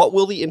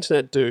will the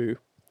internet do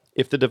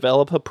if the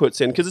developer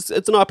puts in, because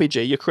it's an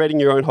RPG, you're creating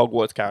your own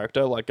Hogwarts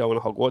character, like going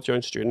to Hogwarts, your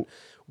own student.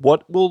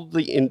 What will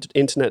the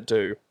internet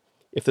do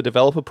if the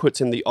developer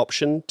puts in the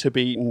option to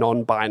be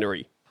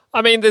non-binary?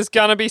 I mean, there's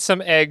going to be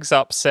some eggs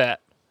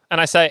upset. And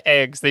I say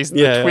eggs, these are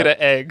Yeah, the Twitter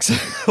eggs.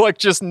 Like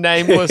just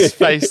nameless,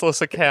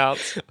 faceless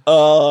accounts.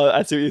 Oh,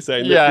 I see what you're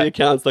saying. Yeah. The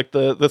accounts, like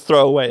the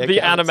throwaway accounts. The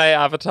anime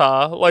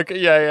avatar. Like,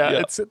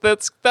 yeah.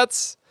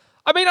 That's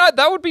I mean,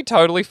 that would be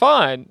totally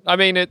fine. I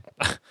mean,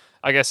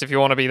 I guess if you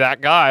want to be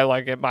that guy,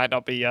 like it might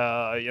not be,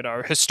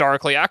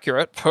 historically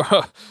accurate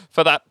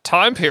for that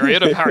time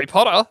period of Harry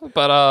Potter,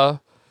 but,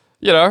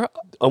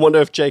 I wonder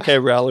if J.K.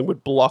 Rowling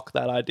would block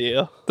that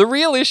idea. the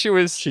real issue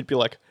is She'd be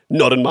like,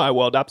 not in my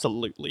world,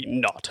 absolutely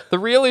not. the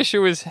real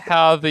issue is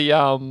how the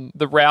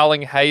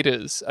Rowling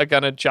haters are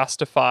going to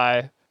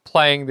justify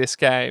playing this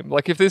game.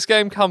 Like, if this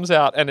game comes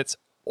out and it's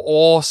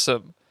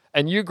awesome,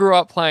 and you grew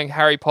up playing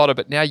Harry Potter,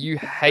 but now you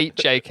hate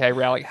J.K.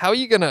 Rowling, how are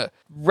you going to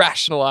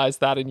rationalize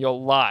that in your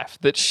life,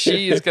 that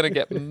she is going to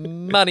get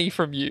money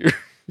from you?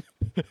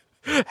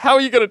 How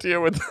are you going to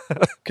deal with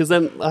that? Because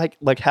then,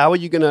 like, how are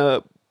you going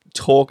to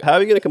talk? How are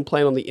you going to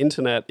complain on the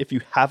internet if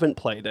you haven't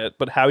played it?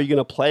 But how are you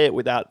going to play it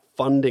without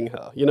funding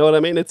her? You know what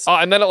I mean? It's Oh,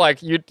 and then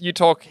you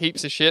talk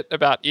heaps of shit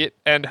about it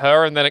and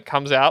her, and then it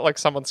comes out like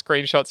someone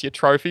screenshots your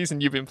trophies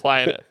and you've been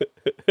playing it.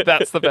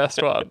 That's the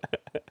best one.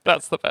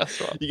 That's the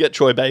best one. you get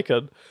Troy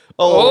Bacon.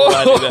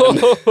 Oh,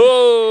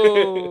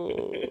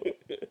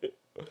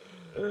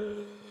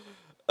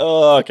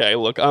 okay.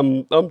 Look,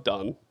 I'm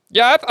done.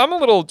 Yeah, I'm a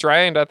little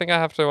drained. I think I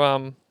have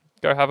to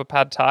go have a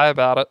pad thai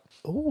about it.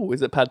 Oh,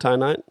 is it pad thai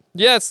night?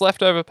 Yeah, it's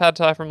leftover pad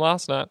thai from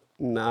last night.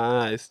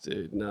 Nice,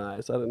 dude.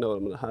 Nice. I don't know what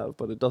I'm gonna have,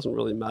 but it doesn't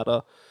really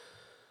matter.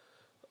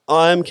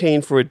 I'm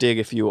keen for a dig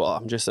if you are.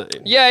 I'm just saying.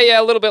 Yeah,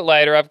 a little bit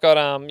later. I've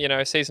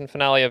got season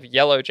finale of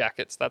Yellow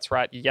Jackets. That's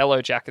right,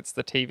 Yellow Jackets,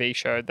 the TV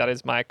show. That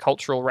is my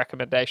cultural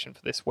recommendation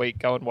for this week.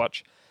 Go and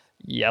watch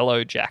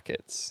Yellow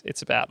Jackets.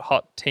 It's about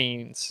hot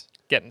teens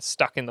getting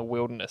stuck in the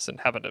wilderness and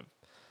having to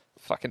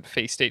fucking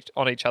feast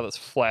on each other's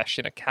flesh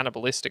in a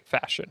cannibalistic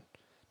fashion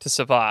to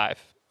survive.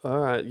 All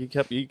right, you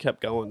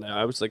kept going there.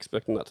 I was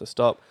expecting that to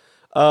stop.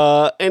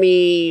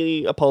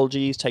 Any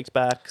apologies, takes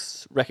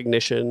backs,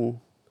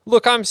 recognition?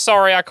 Look, I'm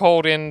sorry I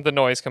called in the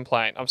noise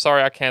complaint. I'm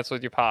sorry I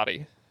cancelled your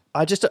party.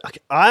 I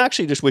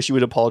actually just wish you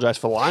would apologize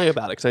for lying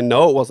about it, because I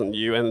know it wasn't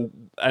you,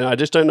 and I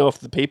just don't know if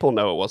the people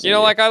know it wasn't you.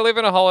 Like, I live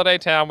in a holiday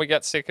town. We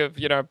get sick of,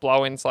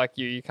 blow-ins like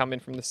you. You come in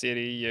from the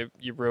city,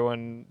 you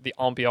ruin the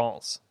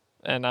ambiance.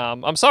 And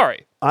I'm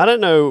sorry. I don't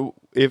know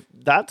if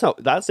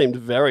that seemed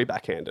very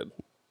backhanded.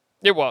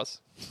 It was.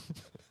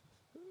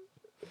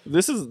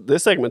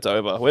 This segment's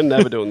over. We're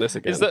never doing this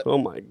again. Oh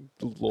my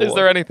lord. Is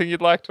there anything you'd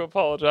like to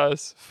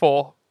apologize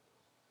for?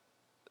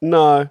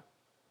 No,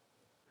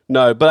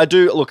 but I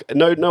do look.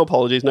 No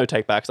apologies, no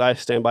takebacks. I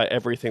stand by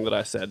everything that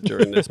I said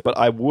during this. But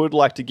I would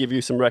like to give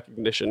you some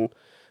recognition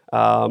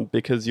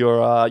because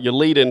your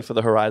lead-in for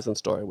the Horizon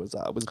story was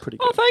pretty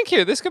good. Oh, thank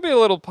you. This could be a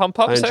little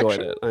pump-up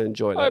section. I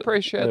enjoyed it. I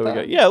appreciate there that.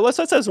 We go. Yeah, let's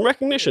say some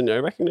recognition.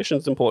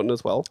 Recognition's important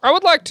as well. I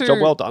would like to.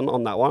 Job well done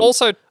on that one.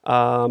 Also.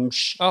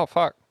 Oh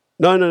fuck.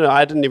 No.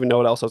 I didn't even know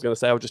what else I was going to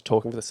say. I was just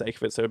talking for the sake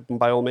of it. So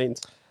by all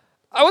means.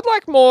 I would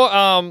like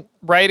more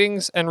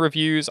ratings and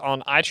reviews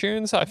on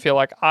iTunes. I feel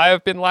like I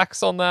have been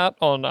lax on that,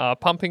 on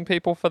pumping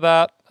people for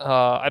that.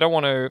 I don't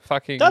want to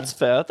fucking... That's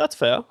fair.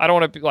 I don't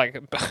want to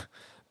be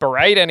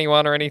berate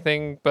anyone or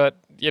anything, but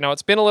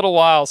it's been a little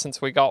while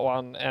since we got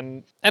one.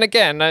 And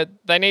again,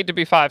 they need to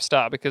be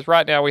 5-star, because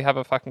right now we have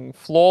a fucking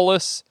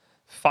flawless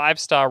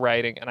 5-star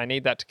rating, and I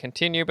need that to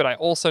continue, but I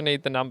also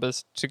need the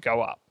numbers to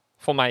go up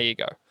for my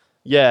ego.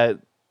 Yeah.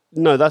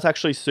 No, that's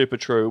actually super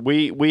true.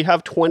 We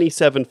have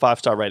 27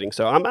 5-star ratings,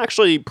 so I'm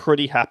actually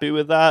pretty happy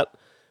with that.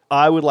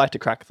 I would like to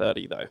crack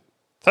 30 though.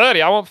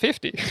 30, I want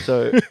 50.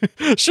 So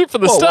shoot for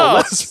the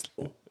stars.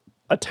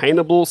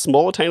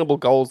 Small attainable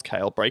goals,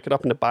 Kale. Break it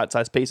up into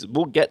bite-sized pieces.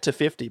 We'll get to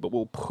 50, but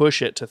we'll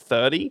push it to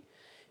 30.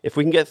 If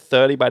we can get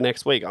 30 by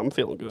next week, I'm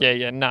feeling good.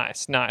 Yeah,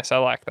 nice. I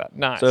like that.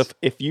 Nice. So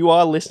if you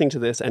are listening to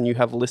this and you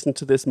have listened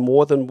to this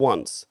more than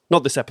once,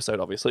 not this episode,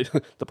 obviously,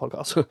 the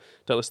podcast.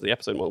 Don't listen to the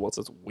episode more than once.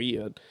 It's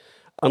weird.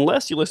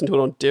 unless you listen to it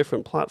on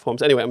different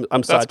platforms. Anyway, I'm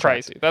That's sidetracked.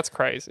 crazy. That's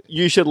crazy.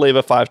 You should leave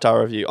a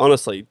 5-star review.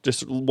 Honestly,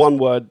 just one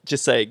word,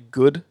 just say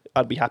good.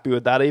 I'd be happy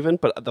with that even.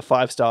 But the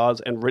 5 stars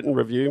and written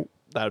review,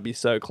 that would be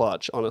so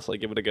clutch. Honestly,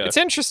 give it a go. It's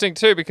interesting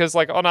too because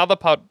like on other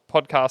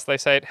podcasts they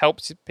say it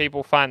helps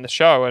people find the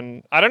show,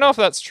 and I don't know if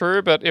that's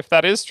true, but if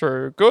that is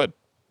true, good.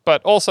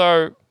 But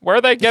also, where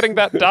are they getting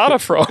that data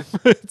from?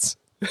 It's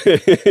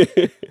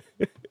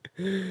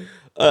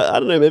I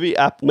don't know.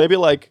 Maybe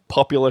like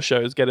popular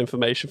shows get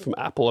information from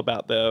Apple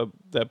about their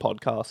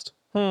podcast.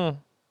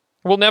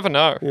 we'll never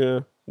know. Yeah,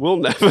 we'll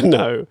never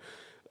know.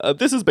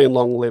 This has been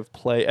Long Live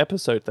Play,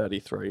 episode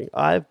 33.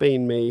 I've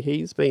been me.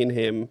 He's been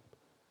him.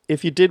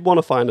 If you did want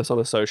to find us on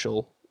a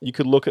social, you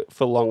could look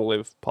for Long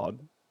Live Pod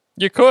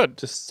You could.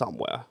 just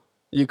somewhere.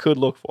 You could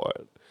look for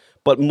it.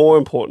 But more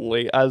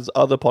importantly, as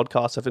other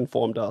podcasts have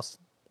informed us,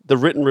 the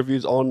written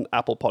reviews on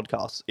Apple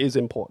Podcasts is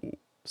important.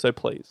 So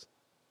please,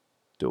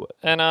 do it.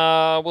 And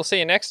we'll see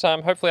you next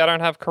time. Hopefully I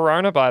don't have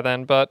corona by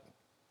then, but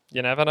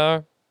you never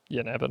know.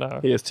 You never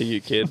know. Here's to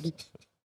you, kid.